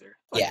other either.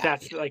 Like Yeah.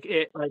 that's like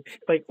it,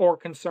 like or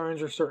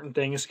concerns or certain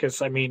things.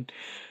 Because I mean,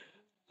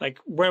 like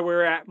where we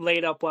were at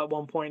laid up at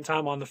one point in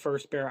time on the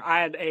first bear, I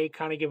had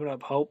kind of given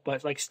up hope,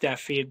 but like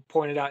Steffi had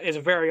pointed out, it's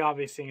a very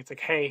obvious thing. It's like,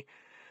 hey,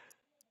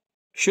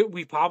 should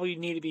we probably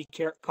need to be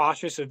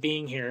cautious of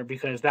being here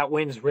because that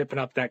wind's ripping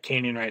up that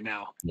canyon right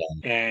now. Yeah.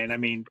 And I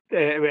mean,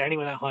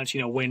 anyone that hunts,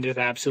 wind is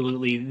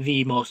absolutely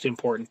the most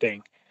important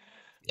thing.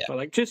 Yeah. But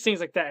like just things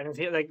like that,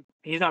 and like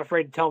he's not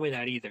afraid to tell me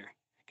that either,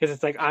 because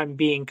it's like I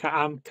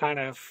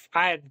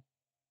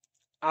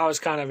was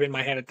kind of in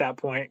my head at that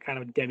point, kind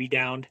of Debbie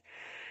downed,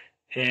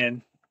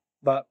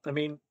 but I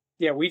mean,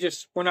 yeah,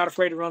 we're not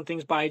afraid to run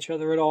things by each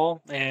other at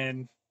all,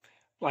 and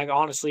like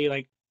honestly,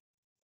 like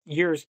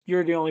you're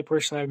the only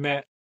person I've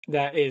met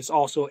that is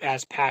also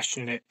as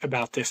passionate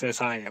about this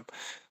as I am.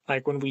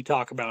 Like when we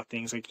talk about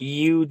things, like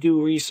you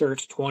do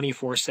research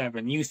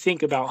 24/7. You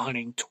think about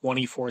hunting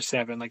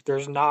 24/7. Like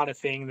there's not a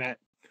thing that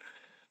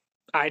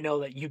I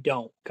know that you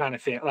don't kind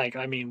of thing. Like,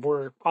 I mean,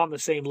 we're on the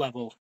same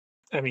level.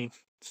 I mean,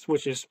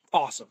 which is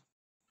awesome.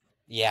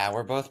 Yeah,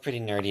 we're both pretty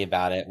nerdy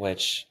about it,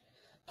 which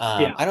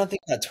Yeah. I don't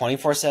think about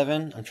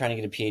 24/7. I'm trying to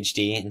get a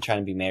PhD and trying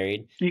to be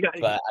married.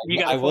 But You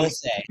got I a will point.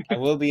 say, I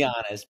will be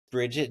honest,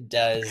 Bridget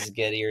does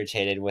get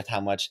irritated with how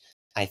much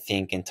I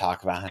think and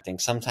talk about hunting.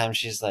 Sometimes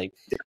she's like,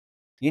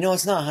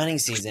 it's not hunting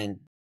season,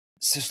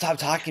 so stop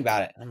talking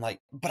about it. And I'm like,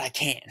 but I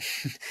can't.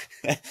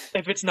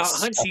 If it's not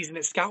hunt So, season,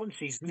 it's scouting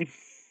season.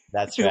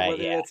 that's right.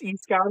 Whether Yeah. that's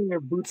e-scouting or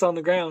boots on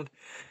the ground.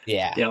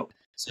 Yeah. Yep.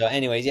 So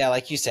anyways, yeah,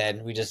 like you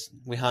said,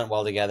 we hunt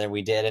well together.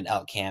 We did an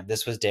elk camp.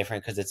 This was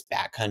different because it's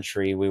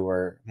backcountry. We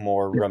were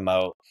more Yep.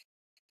 remote.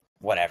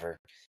 Whatever.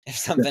 If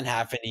something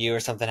happened to you or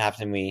something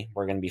happened to me,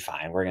 we're gonna be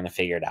fine. We're gonna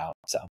figure it out.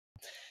 So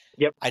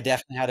Yep. I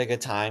definitely had a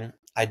good time.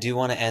 I do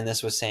want to end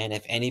this with saying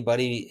if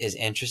anybody is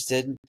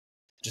interested,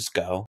 just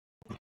go.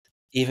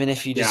 Even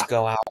if you Yeah. just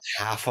go out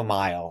half a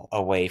mile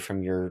away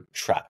from your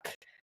truck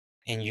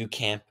and you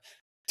camp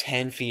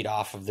 10 feet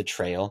off of the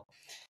trail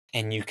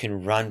and you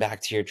can run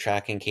back to your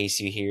truck in case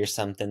you hear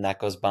something that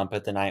goes bump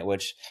at the night,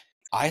 which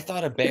I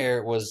thought a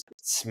bear was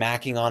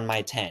smacking on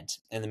my tent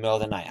in the middle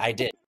of the night. I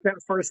did. That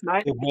first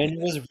night. The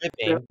wind was Yep.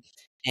 ripping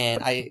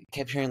and I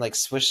kept hearing like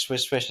swish,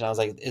 swish, swish. And I was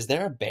like, is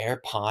there a bear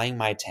pawing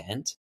my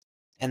tent?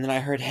 And then I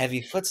heard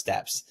heavy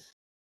footsteps.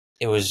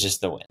 It was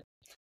just the wind.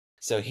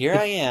 So here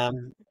I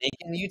am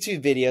making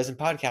YouTube videos and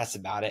podcasts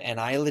about it,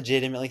 and I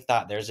legitimately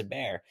thought there's a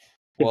bear.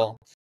 Well,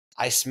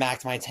 I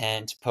smacked my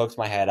tent, poked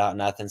my head out,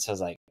 nothing. So I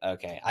was like,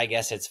 okay, I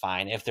guess it's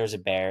fine. If there's a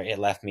bear, it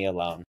left me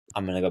alone.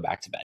 I'm going to go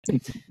back to bed.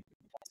 It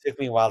took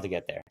me a while to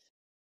get there.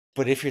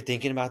 But if you're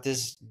thinking about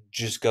this,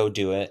 just go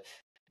do it.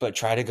 But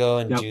try to go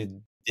and Yep.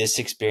 do this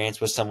experience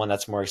with someone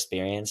that's more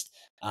experienced.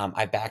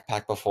 I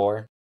backpacked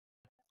before.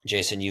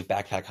 Jason, you've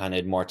backpack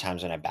hunted more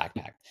times than I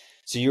backpacked.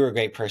 So you were a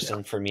great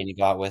person for me to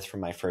go out with for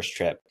my first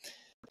trip.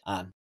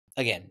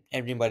 Again,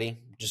 everybody,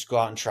 just go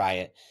out and try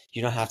it.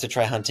 You don't have to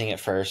try hunting at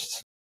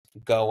first.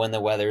 Go when the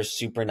weather's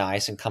super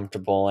nice and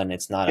comfortable and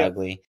it's not Yep.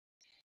 ugly.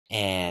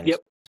 And Yep.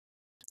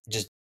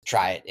 just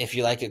try it. If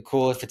you like it,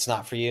 cool. If it's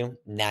not for you,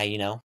 now you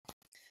know.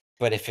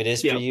 But if it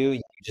is for Yep.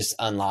 you just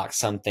unlock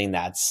something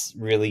that's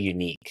really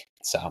unique.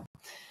 So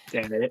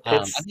And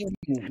I think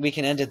we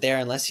can end it there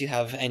unless you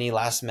have any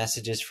last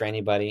messages for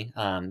anybody.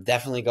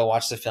 Definitely go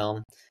watch the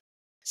film,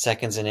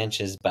 Seconds and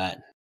Inches. But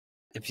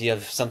if you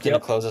have something to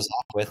close us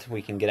off with,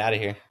 we can get out of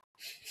here.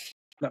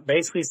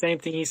 basically same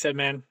thing he said,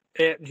 man.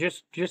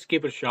 Just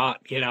give it a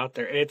shot. Get out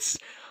there.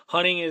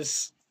 Hunting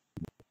is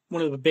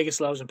one of the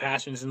biggest loves and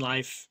passions in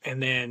life,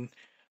 and then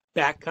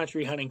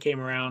backcountry hunting came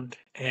around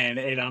and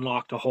it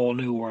unlocked a whole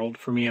new world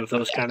for me of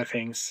those kind of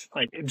things.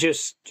 Like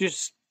just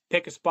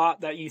pick a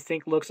spot that you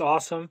think looks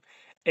awesome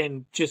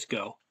and just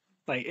go.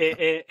 Like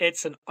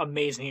it's an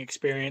amazing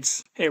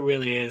experience. It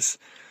really is.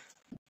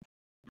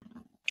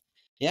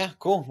 Yeah,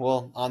 cool.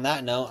 Well, on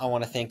that note, I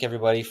want to thank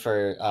everybody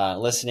for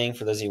listening.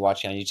 For those of you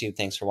watching on YouTube,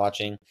 thanks for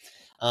watching.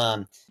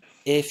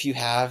 If you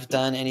have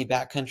done any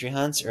backcountry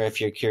hunts or if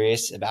you're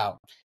curious about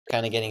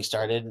kind of getting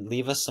started,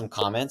 leave us some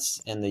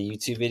comments in the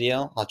YouTube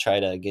video. I'll try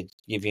to give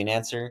you an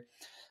answer.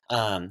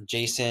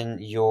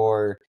 Jason,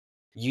 your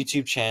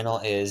YouTube channel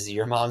is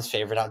Your Mom's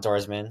Favorite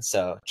Outdoorsman.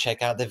 So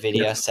check out the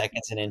video,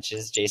 Seconds and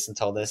Inches. Jason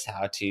told us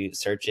how to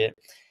search it.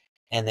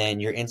 And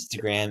then your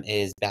Instagram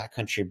is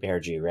Backcountry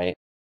Bear Jew, right?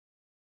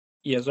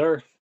 Yes,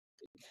 sir.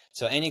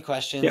 So any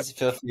questions,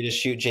 feel free to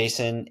shoot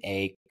Jason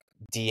a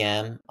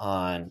DM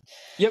on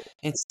Yep.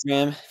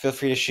 Instagram. Feel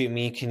free to shoot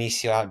me,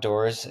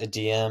 KinesioOutdoors, a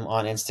DM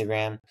on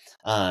Instagram.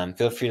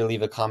 Feel free to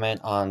leave a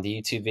comment on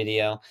the YouTube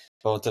video.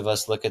 Both of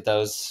us look at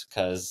those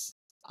because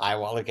I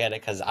will look at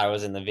it because I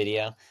was in the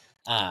video.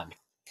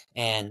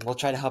 And we'll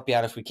try to help you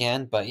out if we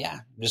can. But yeah,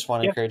 just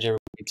want to Yeah. encourage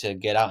everybody to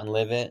get out and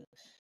live it.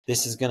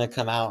 This is going to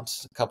come out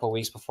a couple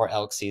weeks before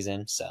elk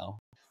season. So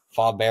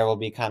fall bear will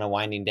be kind of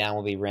winding down.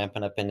 We'll be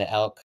ramping up into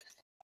elk.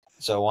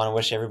 So I want to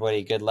wish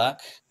everybody good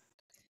luck.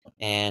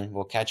 And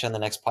we'll catch you on the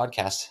next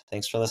podcast.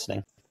 Thanks for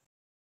listening.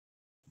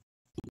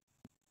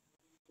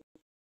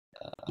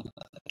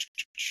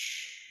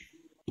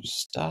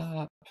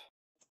 Stop.